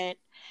important,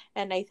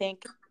 and I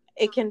think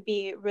it can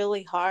be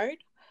really hard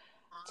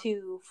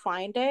to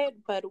find it,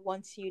 but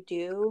once you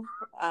do,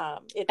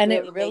 it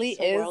really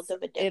makes a world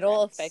of a difference.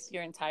 It'll affect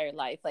your entire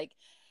life. Like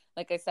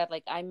I said,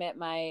 like I met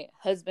my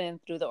husband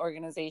through the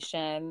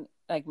organization.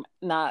 like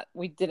not,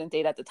 we didn't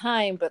date at the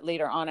time, but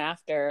later on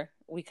after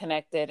we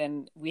connected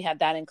and we had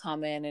that in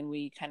common and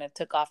we kind of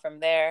took off from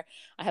there.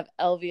 I have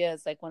Elvia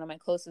as like one of my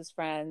closest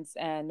friends,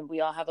 and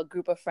we all have a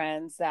group of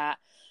friends that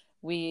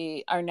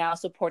we are now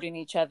supporting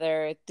each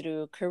other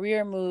through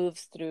career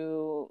moves,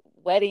 through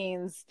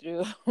weddings,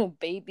 through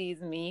babies,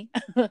 me.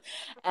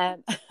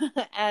 And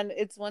and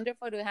it's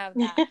wonderful to have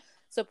that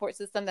support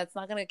system that's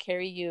not going to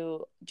carry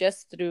you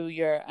just through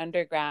your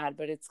undergrad,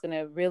 but it's going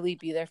to really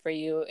be there for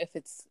you. If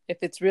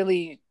it's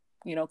really,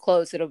 you know,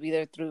 close, it'll be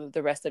there through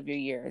the rest of your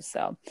years.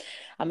 So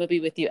I'm gonna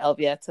be with you,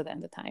 Elvia, to the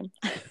end of time.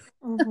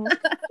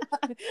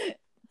 Mm-hmm.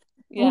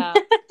 Yeah.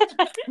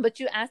 But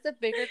you asked a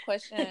bigger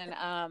question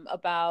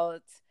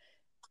about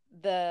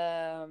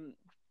the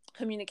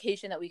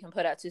communication that we can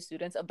put out to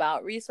students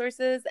about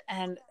resources.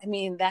 And I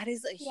mean, that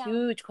is a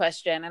huge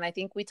question, and I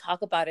think we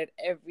talk about it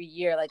every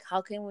year. Like,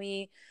 how can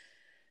we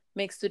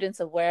make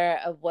students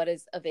aware of what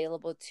is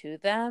available to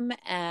them?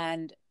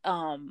 And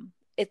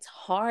it's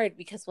hard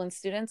because when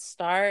students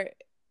start,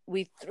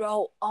 we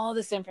throw all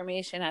this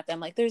information at them,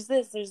 like there's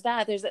this, there's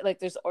that, there's like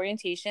there's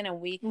orientation, and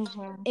we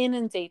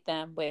inundate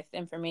them with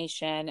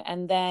information.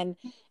 And then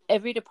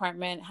every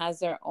department has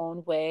their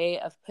own way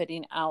of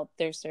putting out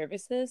their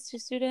services to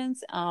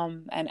students,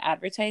 and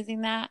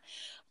advertising that,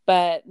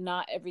 but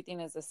not everything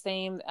is the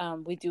same.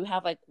 We do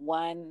have like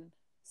one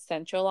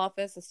central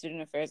office, a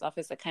student affairs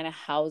office, that kind of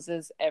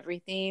houses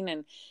everything.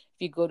 And if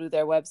you go to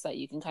their website,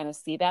 you can kind of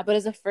see that. But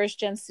as a first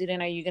gen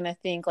student, are you going to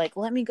think like,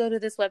 let me go to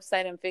this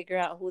website and figure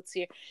out who's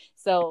here?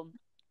 So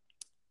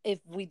if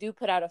we do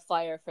put out a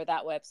flyer for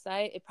that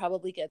website, it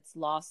probably gets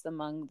lost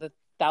among the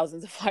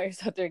thousands of flyers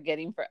that they're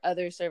getting for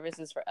other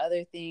services, for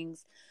other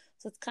things.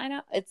 So it's kind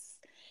of, it's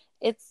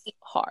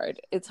hard.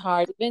 It's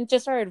hard. Even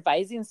just our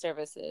advising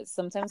services.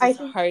 Sometimes it's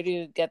hard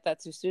to get that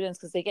to students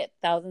because they get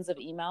thousands of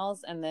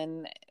emails, and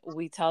then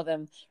we tell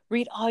them,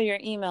 read all your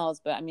emails.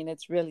 But I mean,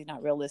 it's really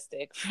not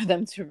realistic for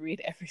them to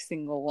read every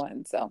single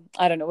one. So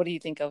I don't know. What do you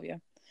think,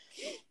 Elvia?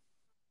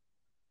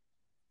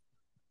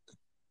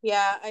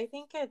 Yeah, I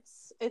think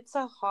it's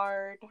a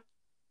hard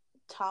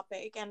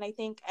topic, and I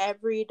think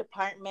every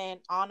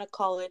department on a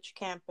college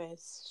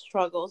campus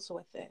struggles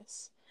with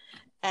this.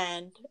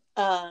 And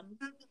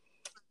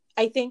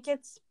I think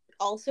it's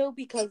also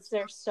because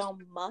there's so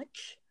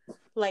much,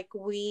 like,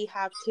 we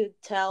have to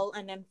tell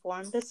and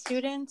inform the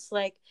students.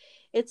 Like,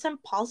 it's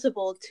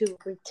impossible to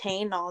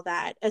retain all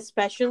that,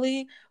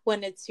 especially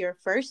when it's your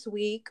first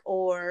week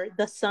or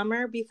the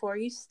summer before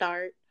you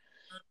start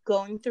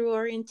going through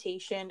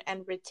orientation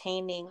and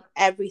retaining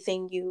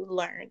everything you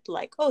learned.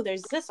 Like, oh,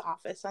 there's this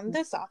office and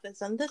this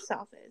office and this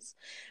office.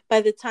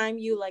 By the time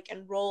you like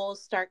enroll,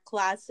 start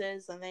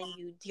classes, and then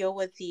you deal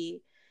with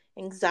the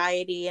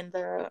anxiety and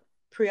the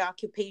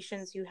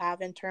preoccupations you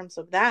have in terms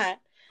of that,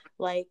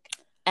 like,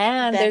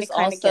 and then there's it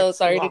kind of also, gets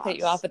sorry to cut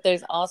you off, lost. but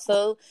there's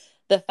also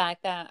the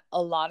fact that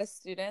a lot of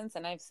students,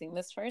 and I've seen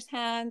this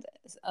firsthand,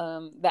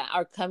 that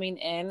are coming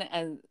in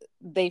and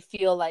they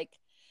feel like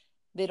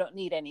they don't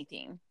need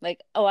anything.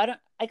 Like, oh,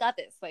 I got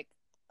this. Like,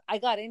 I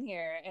got in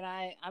here and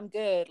I'm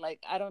good.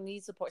 Like, I don't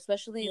need support,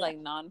 especially like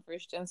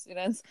non-first gen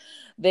students.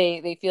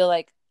 They feel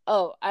like,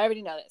 oh, I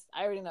already know this.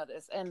 I already know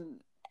this.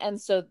 And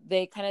so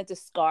they kind of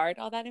discard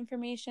all that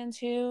information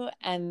too.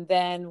 And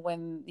then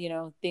when, you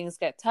know, things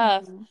get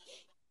tough,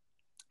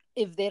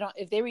 if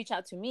they reach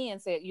out to me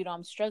and say, you know,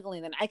 I'm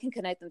struggling, then I can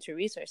connect them to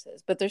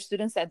resources. But there's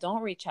students that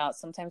don't reach out.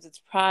 Sometimes it's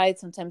pride,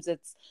 sometimes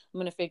it's, I'm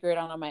going to figure it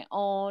out on my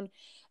own.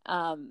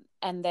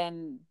 And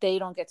then they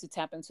don't get to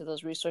tap into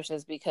those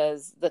resources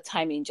because the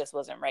timing just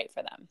wasn't right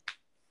for them.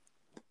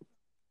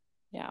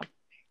 Yeah.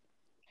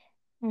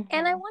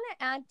 And I want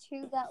to add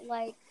too that,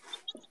 like,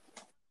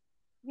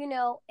 you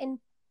know, in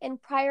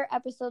prior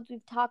episodes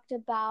we've talked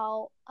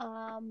about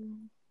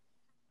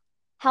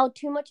how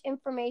too much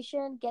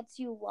information gets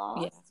you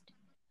lost. Yeah.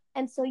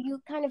 And so you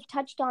kind of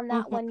touched on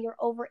that when you're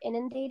over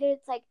inundated.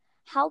 It's like,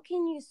 how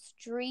can you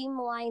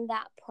streamline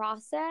that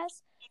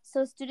process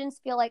so students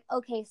feel like,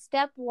 okay,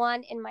 step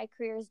 1 in my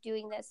career is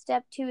doing this,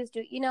 step 2 is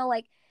doing, you know,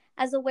 like,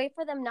 as a way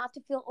for them not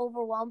to feel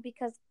overwhelmed,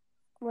 because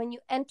when you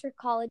enter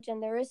college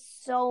and there is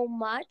so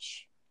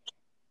much,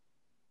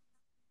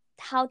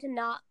 how to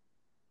not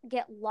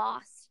get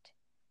lost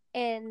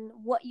in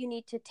what you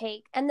need to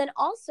take. And then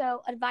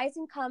also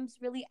advising comes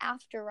really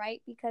after,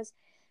 right? Because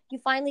you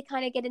finally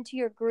kind of get into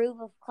your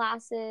groove of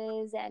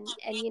classes and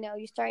you know,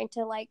 you're starting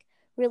to like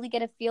really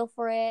get a feel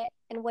for it.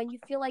 And when you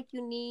feel like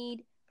you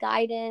need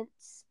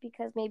guidance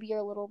because maybe you're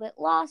a little bit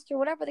lost or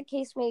whatever the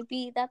case may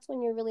be, that's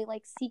when you're really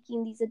like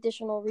seeking these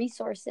additional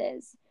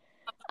resources.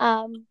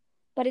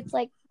 But it's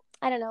like,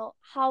 I don't know,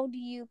 how do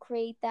you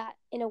create that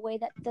in a way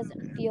that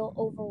doesn't feel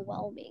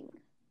overwhelming?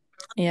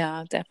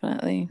 Yeah,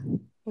 definitely.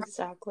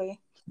 Exactly.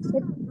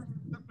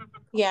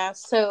 Yeah,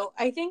 so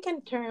I think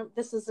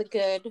this is a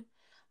good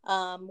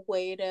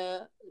way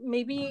to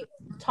maybe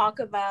talk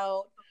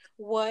about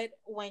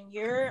when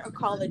you're a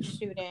college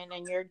student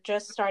and you're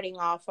just starting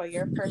off or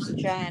you're first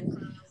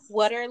gen,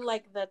 what are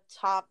like the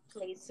top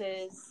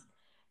places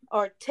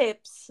or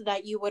tips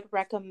that you would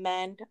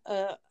recommend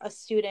a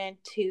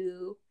student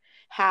to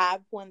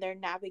have when they're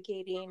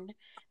navigating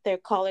their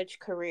college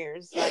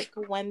careers? Like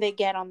when they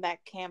get on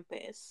that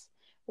campus,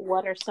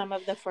 what are some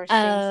of the first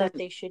things that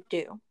they should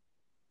do?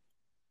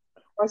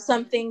 Or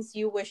some things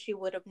you wish you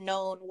would have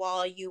known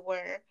while you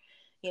were,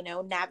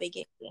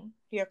 navigating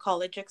your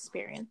college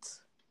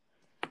experience?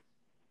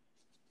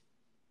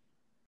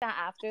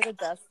 After the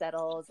dust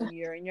settles and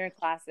you're in your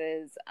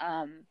classes,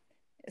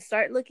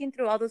 start looking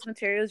through all those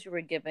materials you were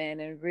given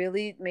and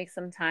really make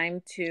some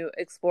time to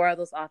explore all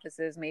those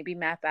offices. Maybe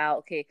map out,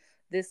 okay,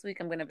 this week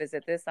I'm going to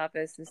visit this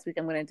office, this week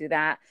I'm going to do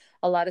that.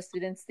 A lot of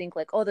students think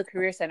like, oh, the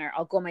career center,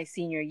 I'll go my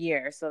senior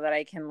year so that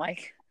I can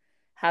like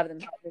have them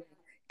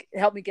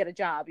help me get a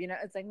job.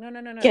 It's like, no,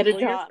 Get a go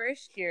your job.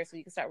 first year so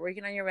you can start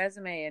working on your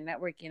resume and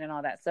networking and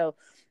all that. So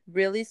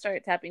really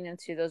start tapping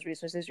into those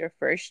resources your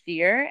first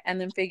year,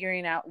 and then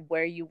figuring out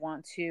where you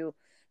want to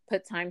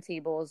put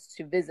timetables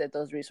to visit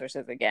those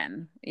resources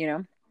again,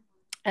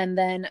 and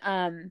then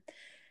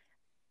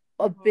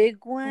a big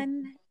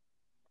one,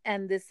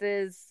 and this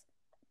is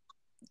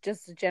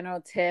just a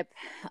general tip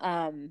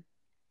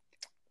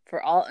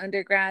for all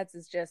undergrads,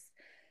 is just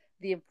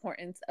the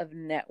importance of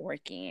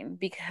networking,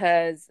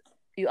 because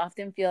you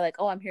often feel like,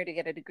 oh, I'm here to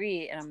get a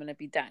degree and I'm going to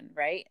be done,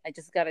 right? I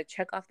just got to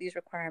check off these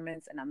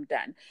requirements and I'm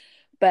done.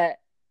 But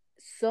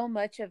so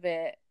much of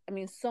it, I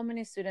mean, so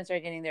many students are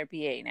getting their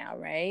BA now,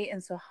 right?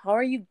 And so how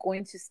are you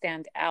going to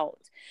stand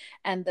out?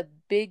 And the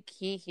big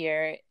key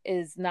here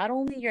is not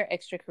only your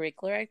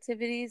extracurricular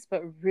activities,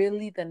 but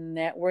really the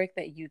network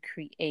that you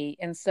create.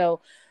 And so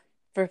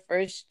for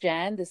first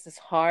gen, this is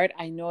hard.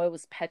 I know it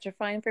was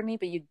petrifying for me,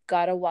 but you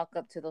got to walk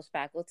up to those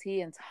faculty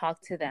and talk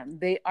to them.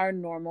 They are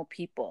normal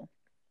people.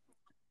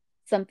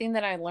 Something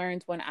that I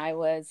learned when I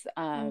was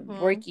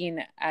working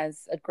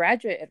as a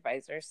graduate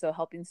advisor, so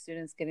helping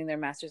students getting their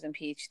master's and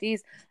PhDs,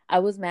 I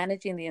was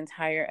managing the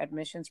entire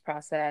admissions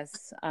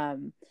process,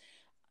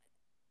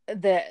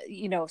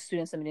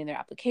 students submitting their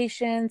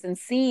applications and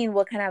seeing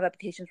what kind of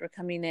applications were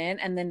coming in,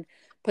 and then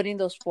putting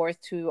those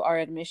forth to our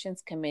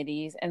admissions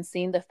committees and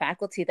seeing the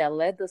faculty that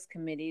led those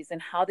committees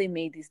and how they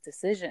made these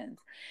decisions.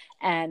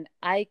 And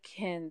I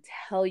can't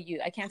tell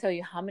you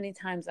how many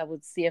times I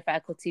would see a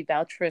faculty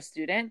vouch for a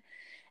student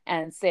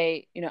and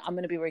say, I'm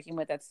going to be working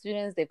with that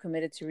students. They've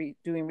committed to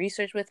doing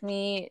research with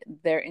me.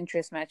 Their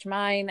interests match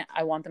mine.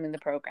 I want them in the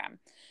program.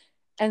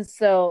 And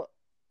so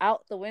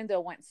out the window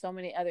went so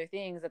many other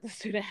things that the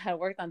student had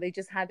worked on. They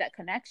just had that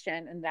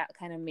connection, and that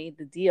kind of made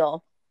the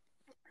deal.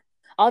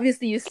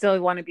 Obviously, you still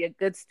want to be a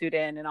good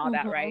student and all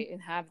that, right?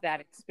 And have that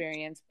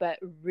experience, but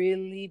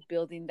really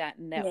building that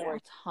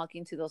network,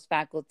 talking to those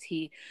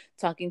faculty,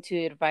 talking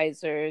to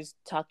advisors,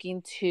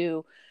 talking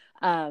to,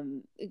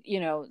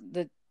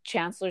 the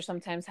chancellor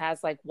sometimes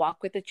has like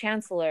walk with the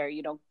chancellor,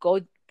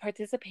 go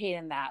participate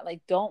in that.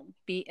 Like, don't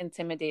be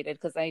intimidated,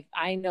 because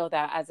I know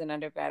that as an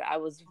undergrad I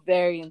was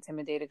very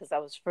intimidated because I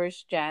was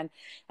first gen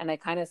and I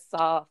kind of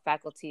saw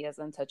faculty as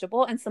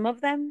untouchable, and some of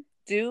them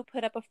do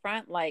put up a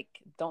front like,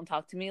 don't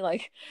talk to me,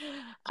 like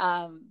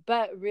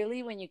but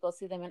really when you go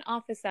see them in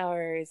office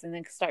hours and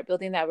then start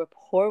building that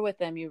rapport with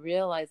them, you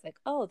realize like,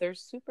 oh, they're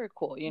super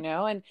cool,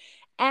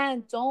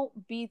 and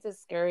don't be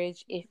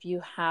discouraged if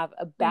you have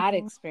a bad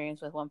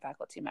experience with one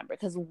faculty member,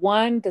 because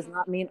one does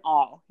not mean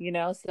all,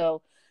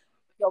 so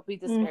don't be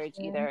discouraged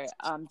either.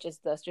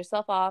 Just dust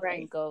yourself off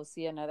and go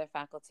see another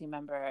faculty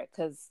member,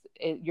 because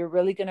you're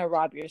really going to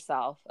rob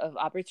yourself of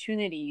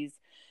opportunities.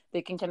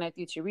 They can connect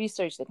you to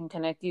research. They can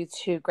connect you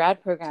to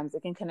grad programs.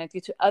 They can connect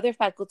you to other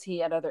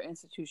faculty at other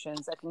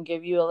institutions that can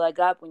give you a leg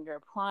up when you're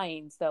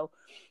applying. So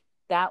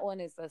that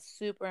one is a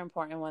super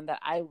important one that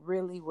I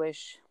really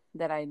wish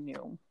that I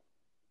knew.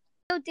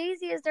 So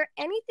Daisy, is there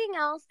anything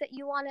else that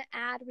you want to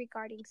add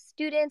regarding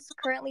students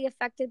currently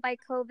affected by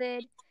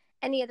COVID?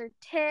 Any other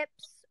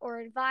tips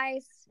or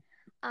advice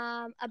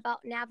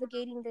about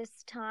navigating this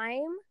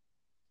time?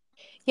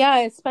 Yeah,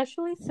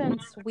 especially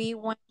since we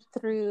went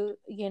through,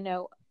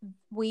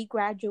 we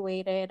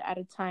graduated at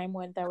a time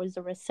when there was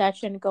a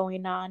recession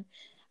going on.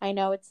 I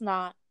know it's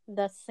not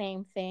the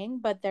same thing,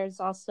 but there's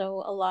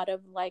also a lot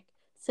of like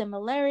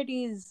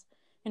similarities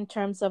in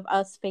terms of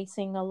us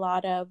facing a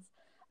lot of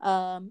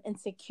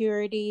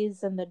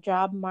insecurities in the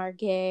job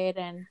market,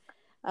 and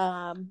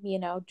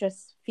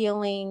just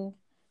feeling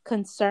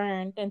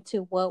concerned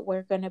into what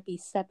we're going to be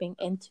stepping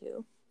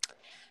into.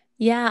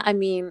 Yeah, I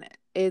mean,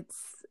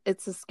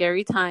 it's a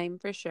scary time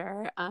for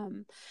sure.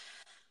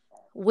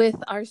 With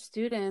our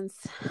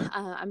students,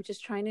 I'm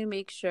just trying to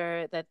make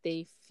sure that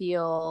they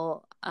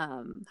feel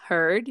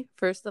heard,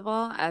 first of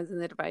all, as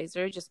an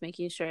advisor, just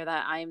making sure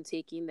that I'm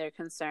taking their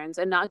concerns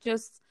and not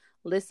just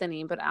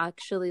listening, but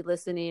actually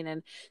listening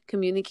and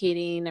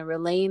communicating and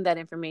relaying that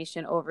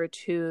information over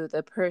to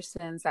the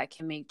persons that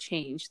can make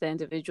change, the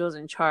individuals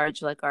in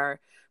charge, like our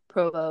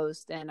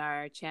provost and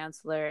our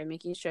chancellor, and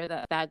making sure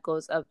that that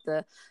goes up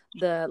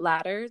the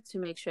ladder to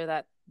make sure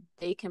that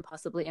they can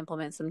possibly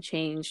implement some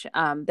change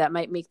that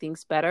might make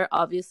things better.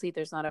 Obviously,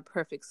 there's not a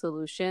perfect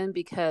solution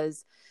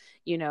because,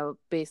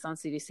 based on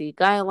CDC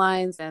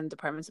guidelines and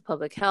departments of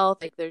public health,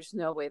 like there's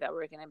no way that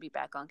we're going to be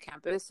back on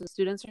campus. So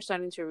students are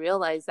starting to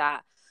realize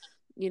that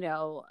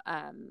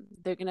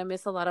they're going to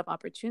miss a lot of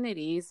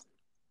opportunities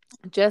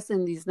just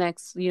in these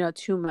next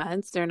 2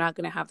 months. They're not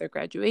going to have their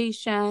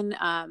graduation.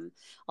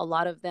 A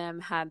lot of them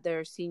had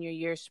their senior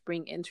year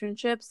spring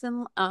internships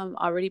and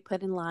already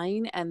put in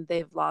line, and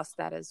they've lost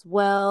that as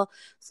well.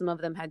 Some of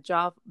them had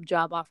job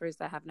offers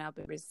that have now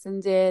been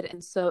rescinded,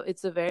 and so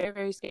it's a very,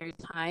 very scary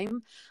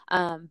time.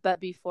 But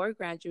before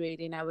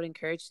graduating, I would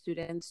encourage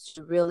students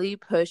to really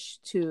push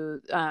to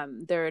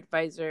their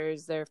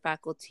advisors, their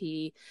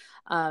faculty,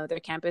 their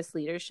campus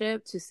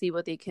leadership, to see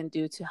what they can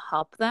do to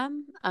help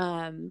them.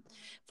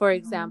 For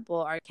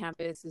example, our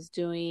campus is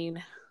doing,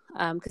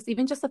 because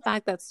even just the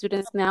fact that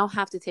students now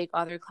have to take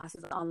all their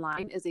classes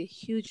online is a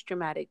huge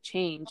dramatic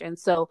change. And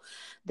so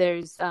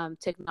there's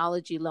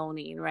technology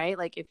loaning, right?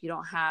 Like if you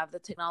don't have the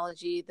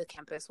technology, the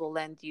campus will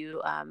lend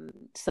you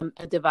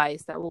a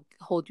device that will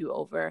hold you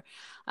over.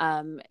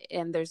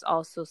 And there's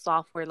also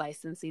software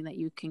licensing that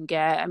you can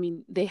get. I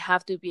mean, they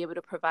have to be able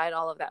to provide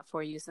all of that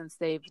for you since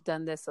they've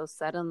done this so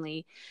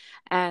suddenly.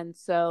 And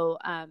so,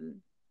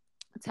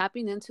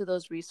 tapping into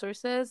those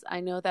resources.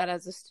 I know that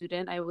as a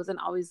student, I wasn't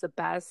always the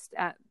best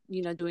at,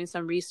 doing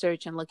some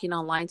research and looking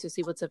online to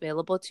see what's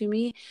available to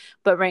me.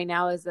 But right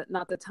now is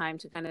not the time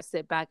to kind of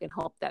sit back and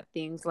hope that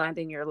things land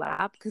in your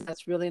lap, because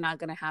that's really not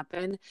going to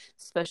happen,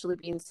 especially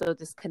being so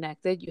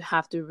disconnected. You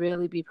have to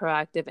really be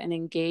proactive and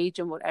engage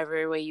in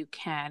whatever way you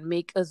can.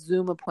 Make a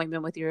Zoom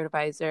appointment with your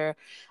advisor.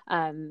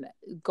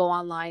 Go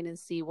online and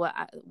see what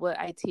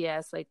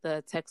ITS, like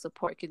the tech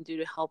support, can do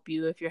to help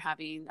you if you're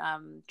having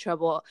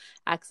trouble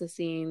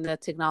accessing the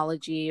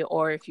technology,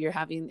 or if you're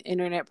having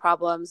internet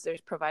problems.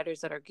 There's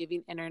providers that are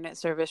giving internet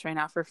service right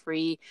now for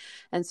free.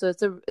 And so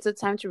it's a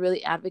time to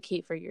really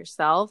advocate for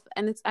yourself.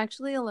 And it's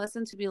actually a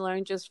lesson to be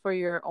learned just for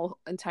your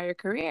entire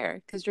career,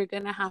 because you're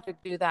going to have to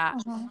do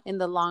that in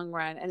the long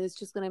run. And it's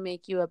just going to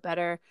make you a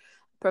better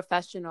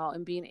professional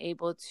and being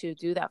able to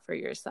do that for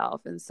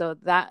yourself. And so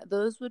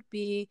those would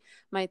be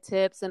my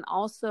tips. And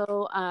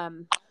also,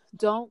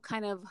 don't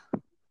kind of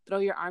throw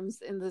your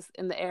arms in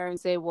the air and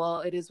say, well,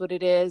 it is what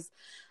it is.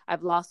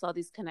 I've lost all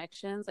these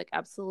connections. Like,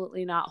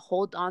 absolutely not.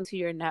 Hold on to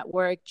your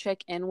network,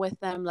 check in with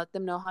them, let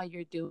them know how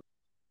you're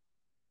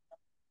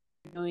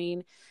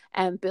doing,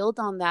 and build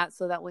on that,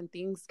 so that when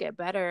things get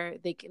better,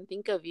 they can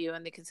think of you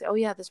and they can say, oh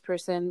yeah, this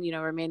person,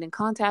 remained in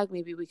contact.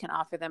 Maybe we can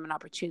offer them an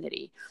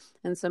opportunity.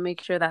 And so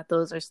make sure that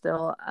those are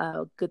still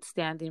good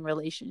standing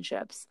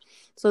relationships.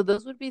 So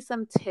those would be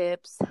some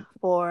tips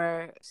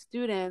for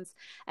students.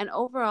 And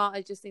overall,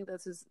 I just think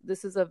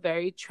this is a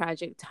very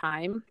tragic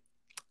time.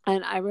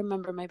 And I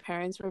remember my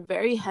parents were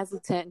very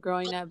hesitant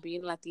growing up,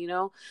 being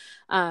Latino,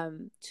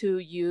 to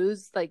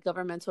use like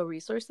governmental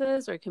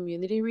resources or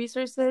community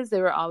resources.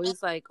 They were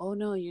always like, oh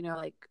no,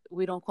 like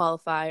we don't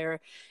qualify, or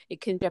it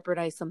can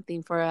jeopardize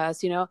something for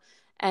us,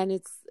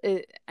 And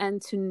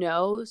and to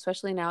know,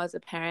 especially now as a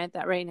parent,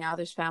 that right now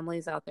there's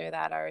families out there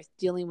that are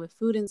dealing with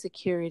food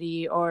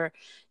insecurity, or,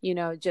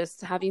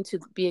 just having to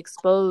be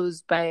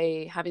exposed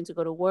by having to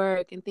go to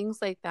work and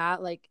things like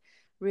that. Like,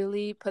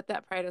 really put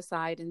that pride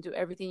aside and do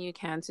everything you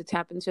can to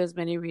tap into as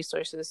many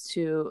resources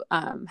to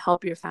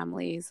help your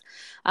families.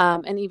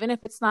 And even if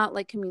it's not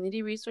like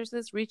community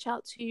resources, reach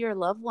out to your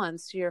loved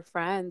ones, to your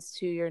friends,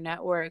 to your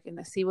network,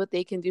 and see what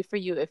they can do for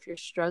you if you're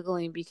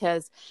struggling.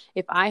 Because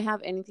if I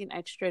have anything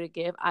extra to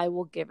give, I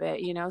will give it,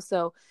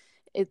 So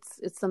it's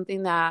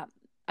something that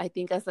I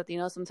think as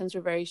Latinos, sometimes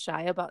we're very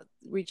shy about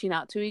reaching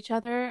out to each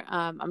other.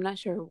 I'm not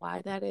sure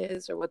why that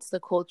is, or what's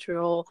the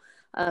cultural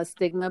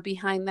stigma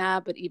behind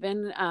that. But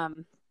even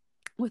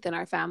within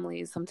our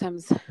families,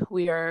 sometimes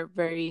we are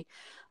very,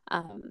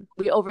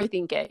 we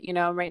overthink it.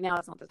 Right now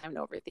it's not the time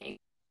to overthink.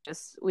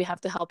 Just, we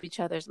have to help each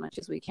other as much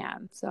as we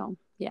can. So,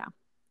 yeah.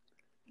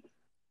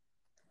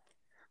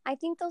 I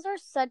think those are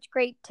such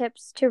great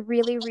tips to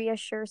really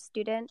reassure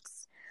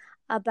students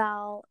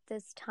about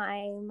this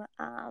time.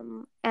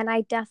 And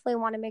I definitely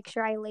want to make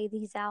sure I lay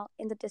these out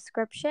in the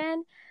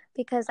description,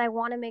 because I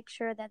want to make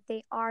sure that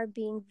they are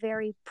being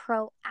very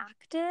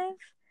proactive.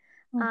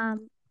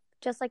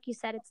 Just like you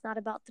said, it's not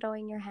about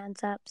throwing your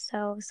hands up.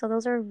 So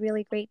those are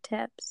really great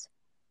tips.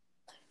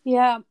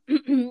 Yeah.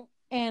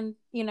 And,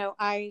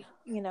 I,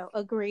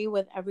 agree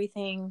with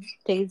everything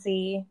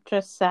Daisy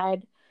just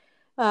said.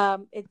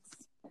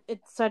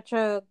 It's such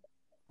a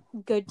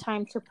good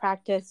time to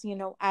practice,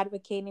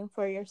 advocating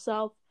for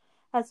yourself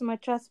as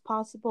much as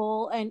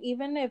possible. And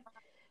even if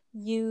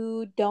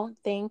you don't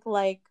think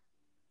like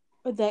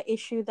the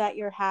issue that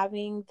you're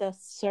having,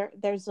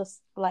 there's a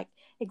like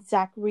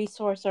exact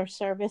resource or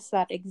service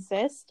that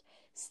exists,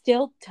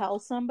 still tell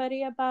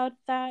somebody about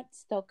that,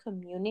 still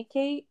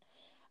communicate,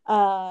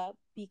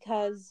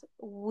 because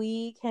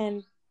we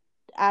can,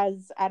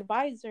 as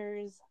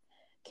advisors,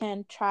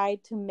 can try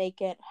to make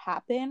it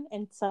happen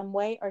in some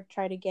way, or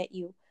try to get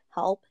you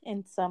help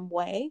in some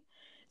way.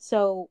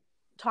 So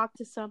talk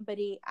to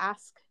somebody,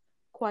 ask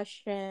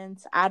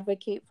questions,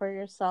 advocate for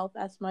yourself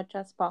as much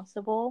as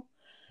possible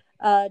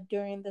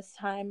during this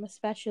time,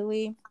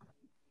 especially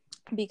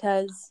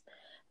because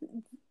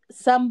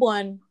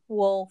someone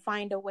will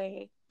find a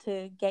way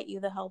to get you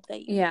the help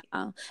that you Yeah.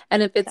 need.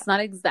 And if it's not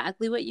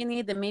exactly what you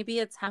need, then maybe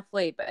it's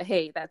halfway, but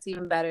hey, that's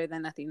even better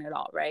than nothing at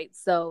all, right?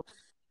 So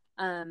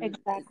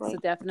Exactly. so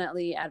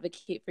definitely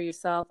advocate for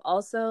yourself.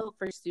 Also,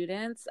 for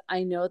students,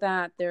 I know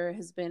that there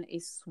has been a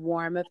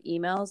swarm of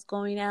emails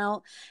going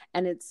out,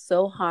 and it's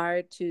so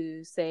hard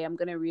to say, I'm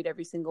going to read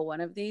every single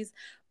one of these,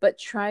 but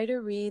try to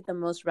read the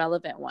most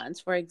relevant ones.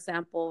 For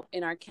example,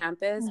 in our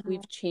campus,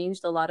 we've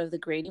changed a lot of the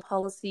grading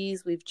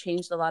policies. We've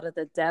changed a lot of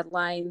the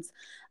deadlines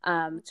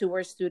to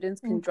where students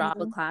can drop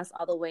a class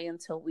all the way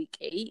until week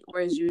 8,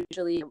 whereas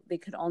usually they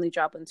could only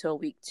drop until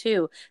week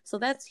 2. So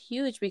that's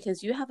huge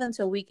because you have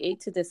until week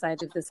 8 to decide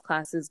if this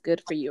class is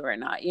good for you or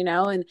not, you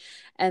know?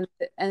 And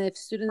if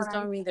students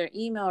don't read their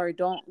email or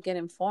don't get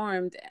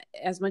informed,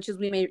 as much as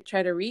we may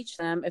try to reach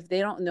them, if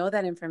they don't know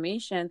that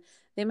information,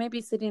 they might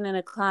be sitting in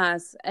a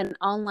class and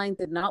online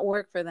did not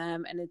work for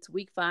them and it's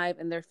week 5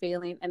 and they're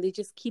failing and they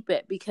just keep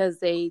it because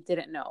they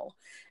didn't know.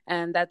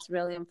 And that's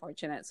really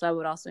unfortunate. So I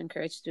would also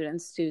encourage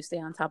students to stay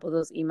on top of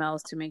those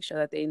emails to make sure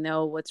that they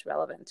know what's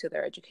relevant to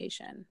their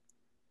education.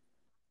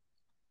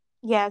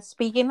 Yeah,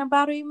 speaking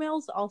about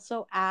emails,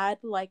 also add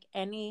like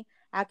any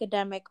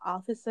academic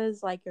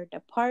offices like your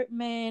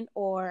department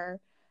or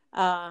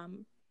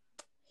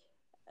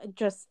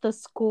just the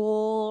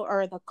school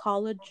or the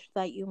college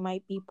that you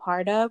might be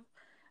part of.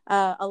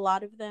 A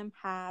lot of them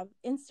have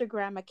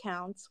Instagram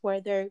accounts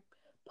where they're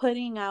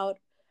putting out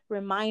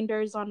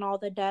reminders on all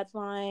the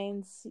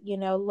deadlines,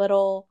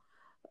 little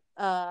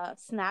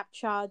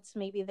snapshots.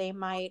 Maybe they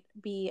might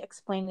be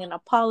explaining a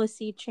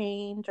policy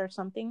change or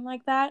something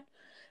like that.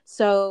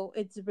 So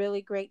it's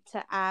really great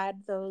to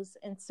add those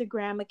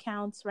Instagram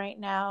accounts right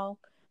now,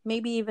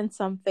 maybe even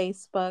some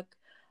Facebook,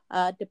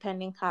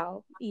 depending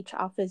how each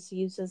office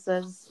uses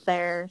as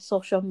their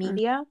social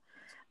media.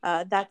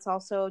 That's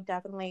also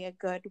definitely a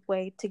good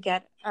way to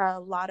get a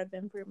lot of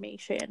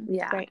information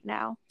right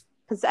now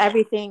because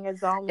everything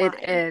is online.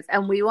 It is.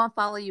 And we won't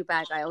follow you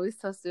back. I always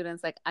tell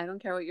students, like, I don't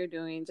care what you're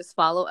doing. Just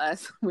follow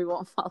us. We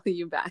won't follow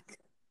you back.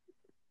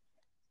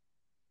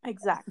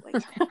 Exactly.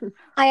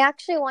 I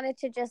actually wanted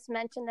to just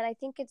mention that I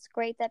think it's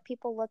great that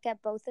people look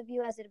at both of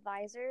you as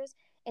advisors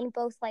in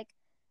both like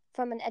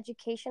from an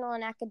educational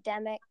and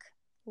academic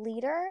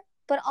leader,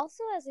 but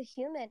also as a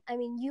human. I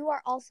mean, you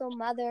are also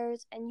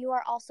mothers and you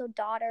are also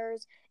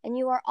daughters and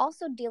you are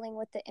also dealing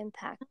with the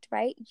impact,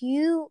 right?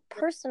 You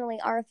personally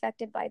are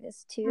affected by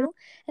this too.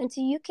 And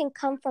so you can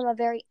come from a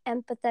very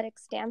empathetic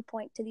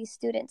standpoint to these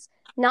students,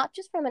 not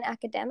just from an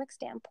academic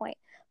standpoint,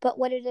 but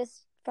what it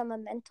is from a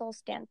mental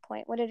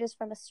standpoint, what it is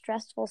from a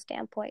stressful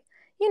standpoint,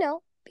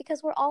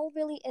 because we're all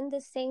really in the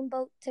same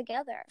boat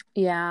together.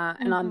 Yeah.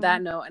 And on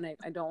that note, and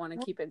I don't want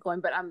to keep it going,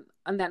 but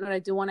on that note, I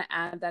do want to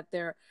add that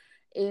there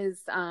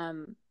is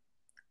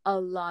a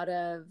lot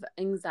of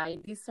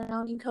anxiety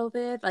surrounding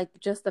COVID, like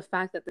just the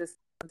fact that this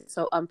is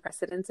so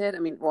unprecedented. I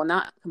mean, well,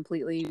 not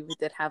completely. We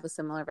did have a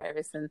similar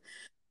virus in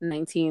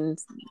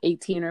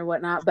 1918 or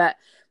whatnot, but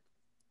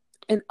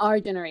in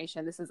our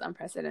generation, this is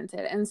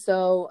unprecedented. And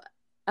so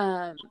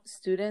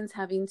students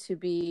having to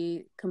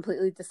be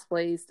completely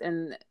displaced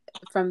and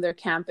from their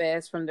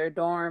campus, from their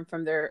dorm,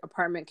 from their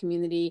apartment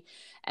community,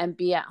 and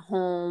be at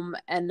home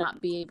and not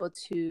be able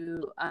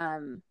to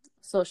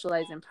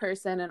socialize in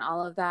person and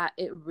all of that,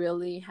 it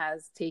really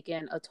has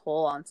taken a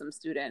toll on some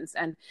students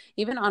and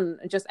even on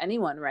just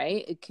anyone,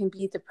 right? It can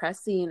be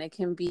depressing. It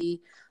can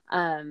be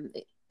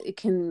it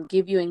can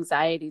give you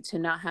anxiety to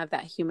not have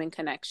that human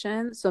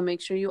connection. So make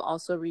sure you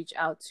also reach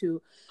out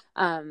to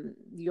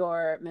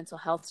your mental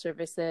health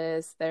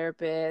services,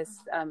 therapists.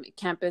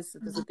 Campus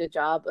does a good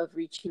job of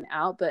reaching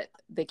out, but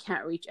they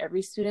can't reach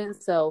every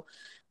student. So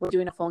we're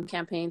doing a phone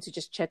campaign to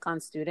just check on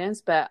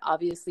students, but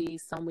obviously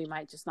some we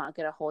might just not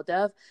get a hold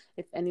of.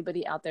 If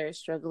anybody out there is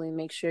struggling,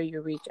 make sure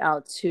you reach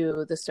out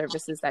to the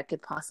services that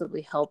could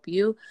possibly help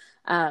you,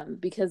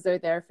 because they're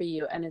there for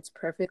you, and it's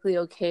perfectly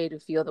okay to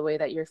feel the way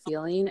that you're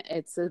feeling.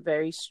 It's a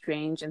very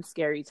strange and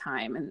scary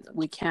time, and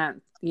we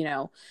can't,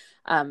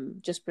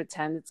 just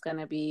pretend it's going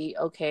to be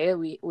okay.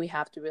 We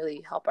have to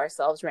really help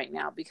ourselves right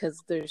now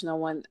because there's no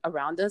one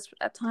around us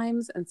at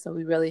times. And so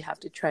we really have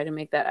to try to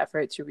make that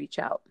effort to reach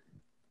out.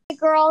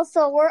 Girls,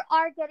 so we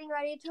are getting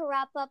ready to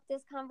wrap up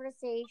this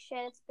conversation.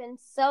 It's been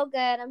so good.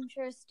 I'm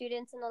sure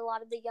students and a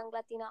lot of the young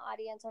Latina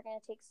audience are going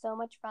to take so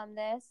much from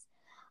this.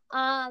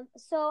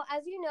 So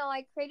as you know,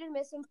 I created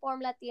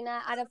Misinformed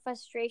Latina out of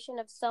frustration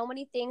of so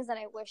many things that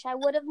I wish I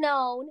would have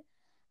known,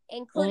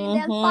 including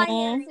them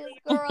finances,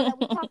 girl, that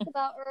we talked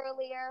about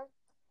earlier.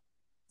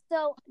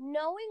 So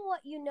knowing what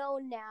you know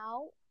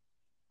now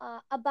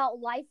about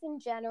life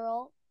in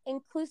general,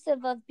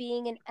 inclusive of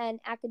being in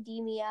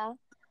academia,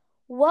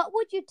 what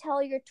would you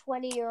tell your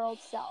 20-year-old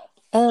self?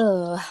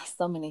 Oh,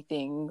 so many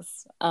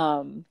things.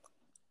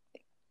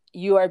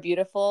 You are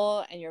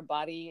beautiful and your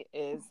body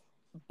is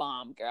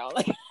bomb, girl.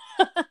 Like,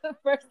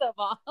 first of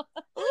all.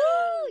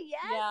 Ooh,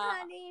 yes,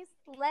 honey.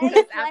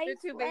 After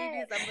two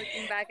babies, I'm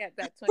looking back at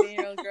that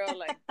 20-year-old girl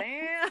like,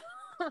 damn.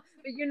 But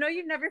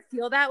you never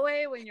feel that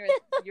way when you're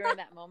in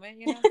that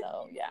moment,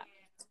 So yeah,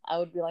 I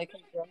would be like,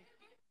 hey, girl.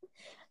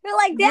 You're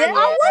like, damn, Yes.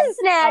 I was All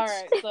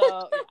snatched. right.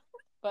 So, yeah.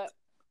 But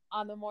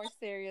on the more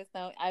serious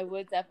note, I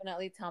would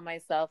definitely tell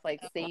myself,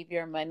 like, save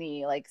your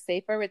money, like,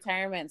 save for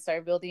retirement,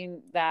 start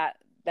building that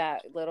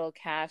little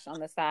cash on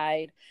the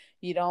side.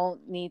 You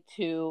don't need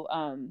to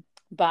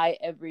buy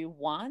every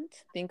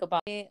want. Think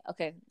about it.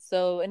 Okay.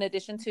 So in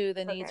addition to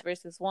the needs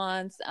versus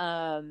wants,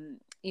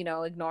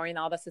 ignoring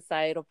all the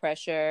societal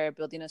pressure,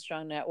 building a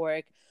strong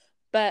network.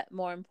 But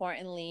more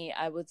importantly,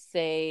 I would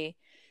say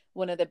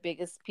one of the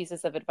biggest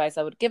pieces of advice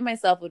I would give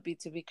myself would be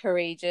to be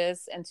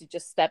courageous and to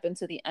just step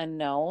into the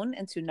unknown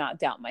and to not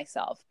doubt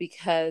myself,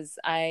 because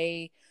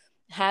I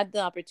had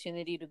the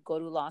opportunity to go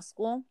to law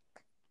school,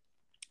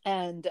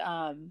 and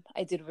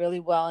I did really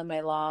well in my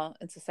law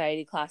and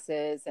society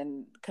classes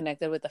and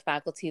connected with the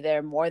faculty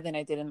there more than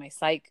I did in my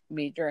psych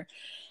major.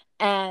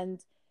 And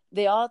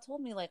they all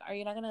told me, like, are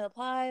you not going to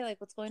apply?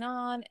 Like, what's going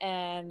on?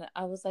 And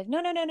I was like, no,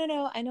 no, no, no,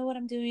 no. I know what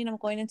I'm doing. I'm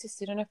going into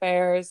student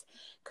affairs,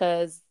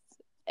 because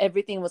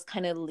everything was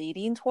kind of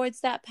leading towards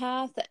that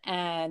path.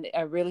 And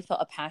I really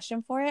felt a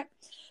passion for it.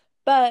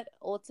 But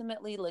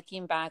ultimately,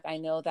 looking back, I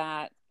know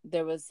that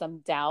there was some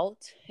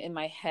doubt in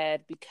my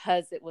head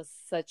because it was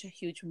such a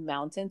huge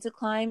mountain to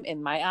climb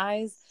in my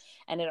eyes.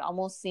 And it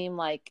almost seemed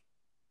like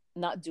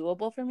not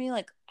doable for me.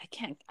 Like, I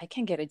can't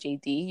get a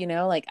JD,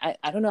 like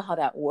I don't know how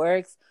that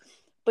works.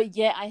 But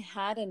yet I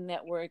had a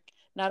network,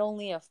 not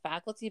only of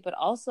faculty, but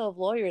also of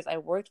lawyers. I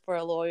worked for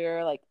a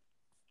lawyer, like,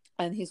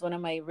 and he's one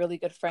of my really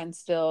good friends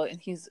still. And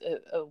he's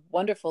a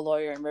wonderful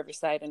lawyer in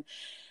Riverside.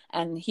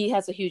 And he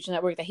has a huge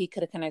network that he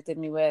could have connected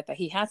me with, that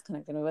he has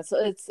connected me with. So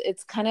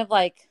it's kind of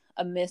like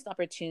a missed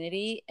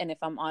opportunity. And if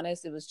I'm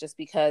honest, it was just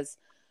because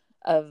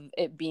of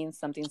it being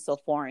something so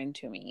foreign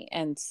to me.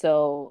 And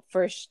so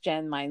first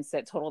gen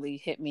mindset totally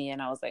hit me,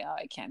 and I was like, oh,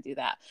 I can't do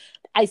that.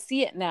 I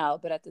see it now,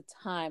 but at the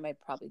time I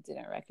probably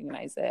didn't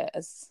recognize it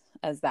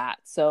as that.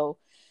 So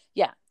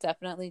yeah,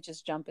 definitely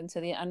just jump into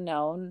the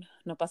unknown.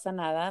 No pasa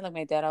nada. Like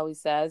my dad always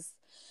says,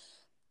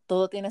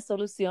 todo tiene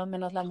solución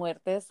menos la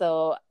muerte.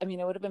 So, I mean,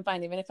 it would have been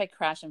fine even if I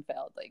crashed and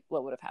failed. Like,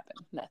 what would have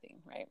happened? Nothing,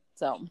 right?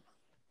 So,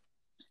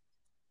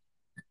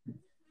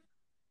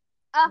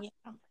 Yeah.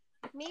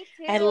 Me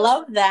too. I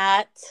love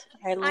that.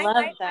 I love I that.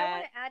 want to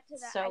add to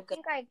that. So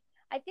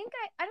I think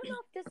I don't know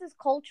if this is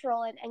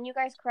cultural, and you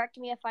guys correct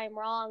me if I'm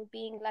wrong,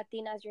 being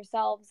Latinas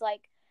yourselves,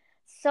 like,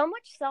 so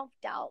much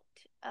self-doubt.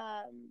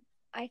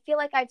 I feel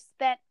like I'm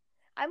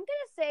going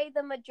to say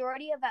the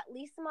majority of at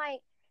least my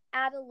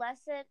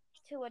adolescent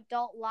to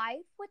adult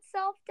life with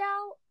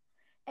self-doubt,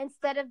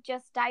 instead of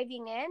just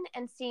diving in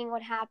and seeing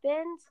what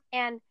happens.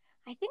 And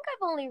I think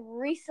I've only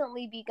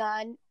recently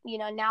begun,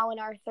 now in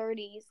our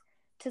 30s,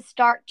 to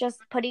start just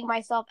putting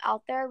myself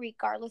out there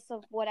regardless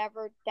of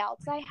whatever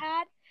doubts I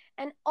had.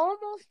 And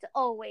almost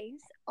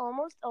always,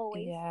 do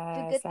yes,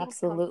 good things come from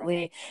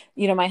absolutely.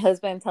 it. My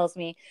husband tells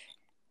me,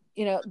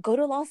 go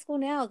to law school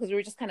now, because we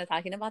were just kind of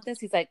talking about this.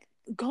 He's like,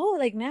 go,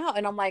 like, now.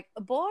 And I'm like,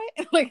 boy,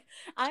 like,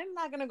 I'm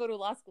not gonna go to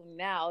law school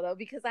now though,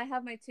 because I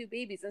have my two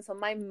babies. And so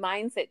my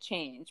mindset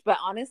changed. But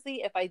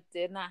honestly, if I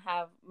did not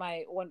have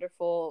my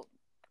wonderful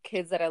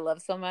kids that I love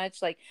so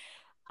much, like,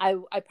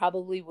 I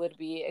probably would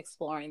be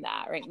exploring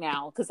that right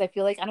now, because I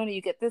feel like, I don't know,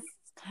 you get this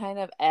kind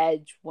of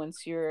edge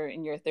once you're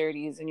in your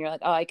 30s and you're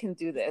like, oh, I can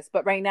do this.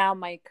 But right now,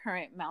 my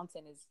current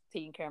mountain is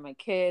taking care of my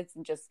kids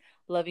and just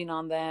loving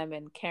on them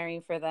and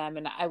caring for them.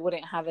 And I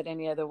wouldn't have it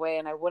any other way.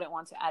 And I wouldn't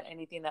want to add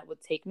anything that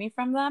would take me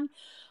from them.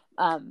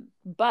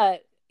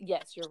 But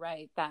yes, you're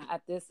right that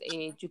at this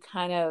age, you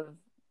kind of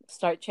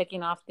start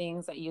checking off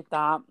things that you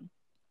thought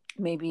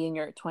maybe in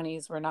your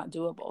 20s were not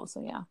doable.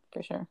 So yeah,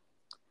 for sure.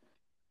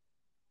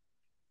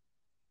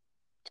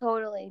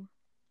 Totally.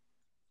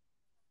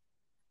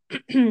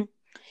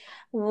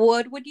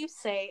 what would you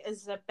say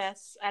is the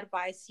best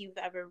advice you've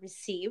ever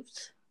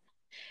received?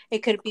 It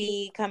could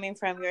be coming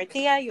from your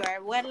tia, your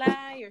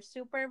abuela, your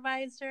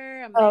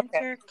supervisor, a Okay.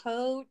 mentor,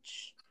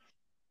 coach,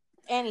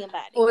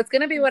 anybody. Well, it's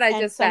going to be what I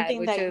And just said, something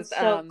which that you is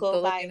still go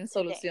todo by tiene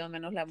today. solución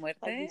menos la Like you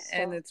muerte. still...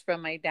 And it's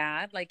from my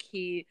dad. Like,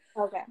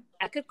 Okay.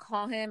 I could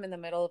call him in the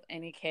middle of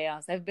any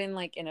chaos. I've been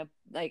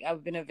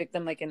I've been a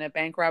victim, like in a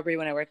bank robbery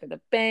when I worked at the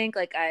bank.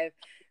 Like, I've,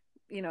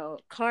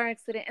 car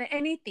accident,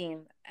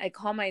 anything. I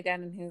call my dad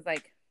and he's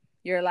like,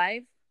 you're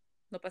alive?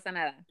 No pasa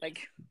nada.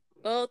 Like,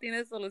 todo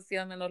tiene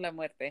solución menos la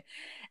muerte.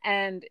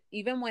 And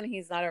even when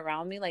he's not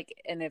around me, like,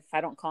 and if I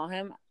don't call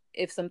him,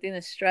 if something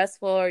is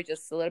stressful or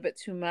just a little bit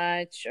too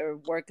much or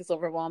work is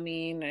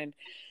overwhelming, and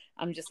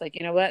I'm just like,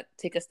 you know what?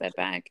 Take a step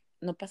back.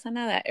 No pasa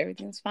nada.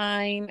 Everything's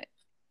fine.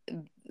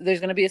 There's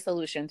going to be a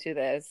solution to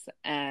this.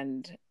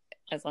 And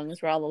as long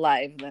as we're all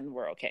alive, then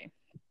we're okay.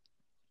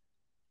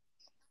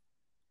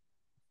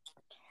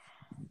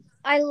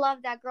 I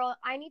love that, girl.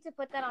 I need to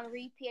put that on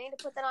repeat. I need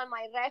to put that on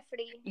my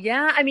refri.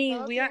 Yeah, I mean,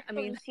 Todo we are. tiene I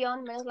mean,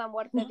 solución menos la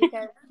muerte,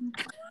 because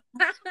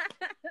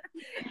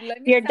let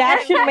me Your tell dad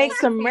you, should make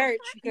like, some merch,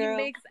 he girl.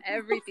 makes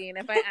everything.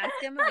 If I ask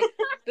him, like,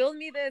 build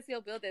me this,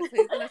 he'll build it. So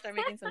he's gonna start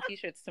making some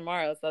t-shirts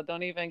tomorrow. So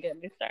don't even get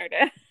me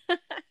started.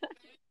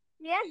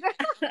 yeah,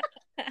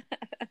 girl.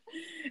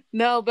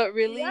 No, but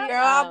really, Yep.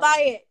 Girl, I'll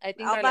buy it. I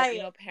think I'll our buy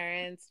Latino it.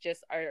 parents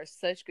just are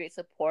such great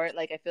support.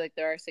 Like, I feel like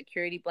they're our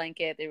security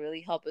blanket. They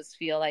really help us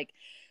feel like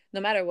no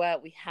matter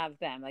what, we have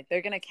them. Like,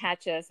 they're going to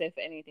catch us if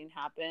anything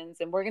happens,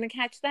 and we're going to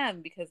catch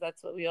them because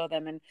that's what we owe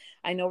them. And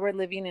I know we're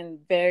living in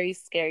very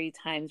scary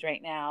times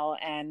right now.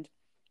 And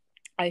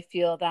I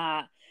feel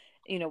that,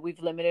 you know, we've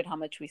limited how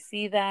much we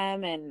see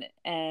them.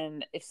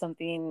 And if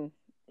something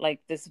like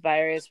this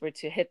virus were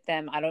to hit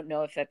them, I don't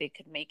know if that they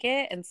could make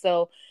it. And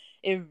so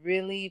it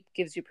really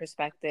gives you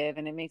perspective,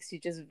 and it makes you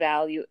just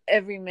value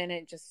every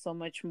minute just so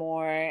much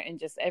more, and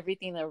just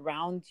everything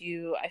around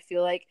you. I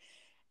feel like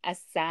as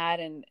sad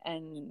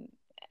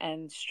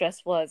and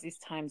stressful as these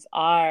times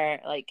are,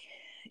 like,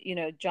 you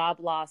know, job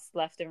loss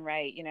left and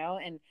right, you know,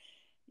 and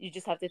you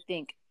just have to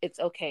think it's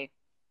okay.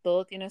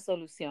 Todo tiene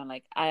solución.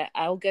 Like,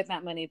 I'll get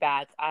that money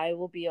back. I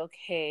will be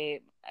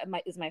okay.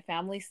 Is my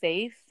family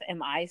safe?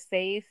 Am I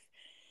safe?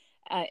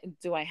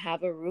 Do I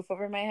have a roof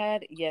over my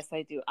head? Yes,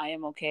 I do. I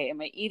am okay.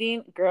 Am I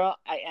eating? Girl,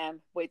 I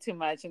am way too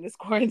much in this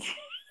quarantine.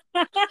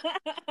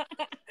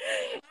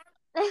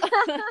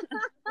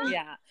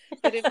 Yeah,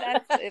 but if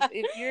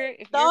you're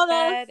Todos,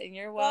 fed and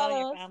you're well,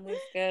 your todos. family's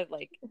good,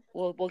 like,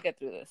 we'll get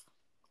through this.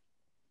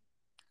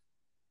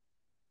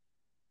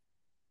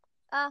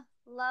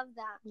 Love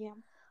that. Yeah.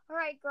 All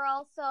right,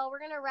 girls. So we're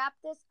going to wrap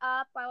this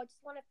up. I just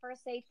want to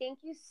first say thank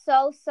you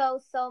so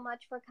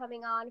much for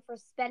coming on, for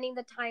spending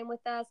the time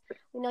with us.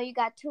 We know you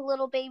got 2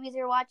 little babies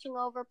you're watching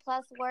over,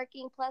 plus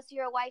working, plus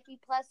you're a wifey,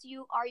 plus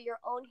you are your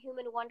own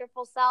human,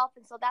 wonderful self.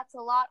 And so that's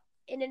a lot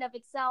in and of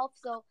itself.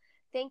 So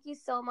thank you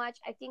so much.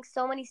 I think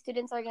so many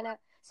students, young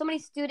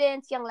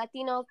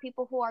Latinos,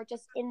 people who are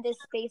just in this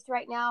space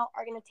right now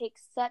are going to take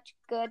such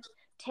good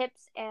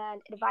tips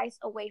and advice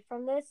away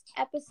from this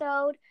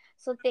episode.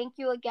 So thank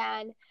you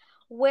again.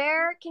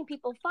 Where can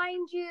people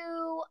find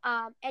you?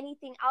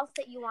 Anything else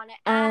that you want to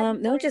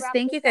add? No, just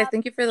thank you guys.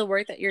 Thank you for the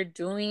work that you're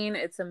doing.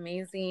 It's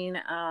amazing.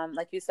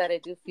 Like you said, I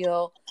do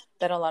feel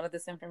that a lot of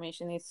this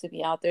information needs to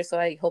be out there, so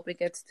I hope it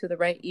gets to the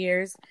right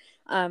ears.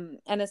 And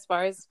as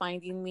far as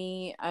finding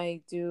me,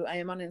 I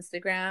am on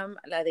Instagram,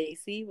 La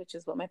Daisy, which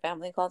is what my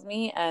family calls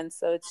me, and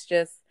so it's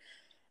just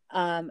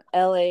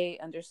LA_DEISY,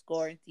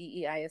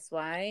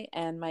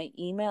 and my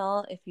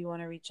email, if you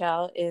want to reach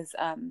out, is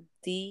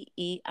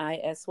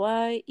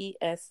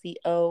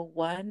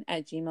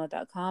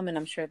DEISYESCO1@gmail.com, and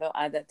I'm sure they'll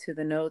add that to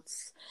the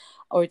notes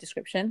or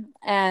description.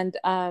 And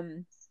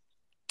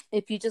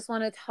if you just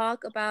want to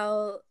talk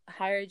about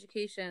higher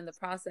education, the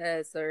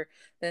process, or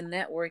the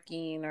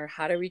networking, or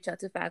how to reach out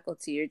to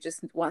faculty, or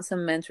just want some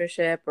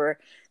mentorship or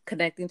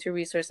connecting to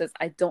resources,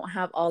 I don't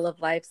have all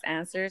of life's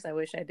answers. I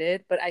wish I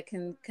did, but I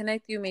can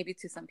connect you maybe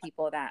to some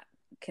people that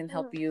can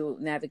help you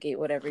navigate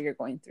whatever you're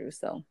going through.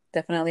 So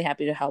definitely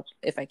happy to help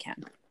if I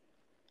can.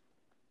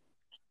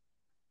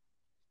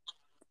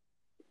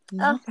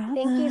 No problem.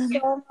 Thank you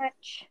so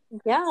much.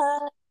 Yeah.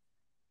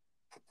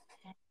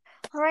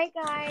 All right,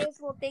 guys.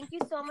 Well, thank you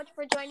so much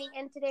for joining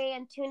in today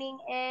and tuning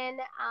in.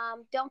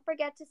 Don't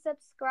forget to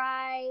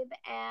subscribe,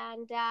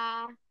 and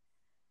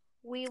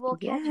we will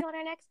catch you on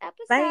our next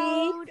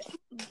episode.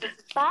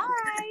 Bye.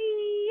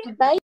 Bye.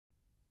 Bye.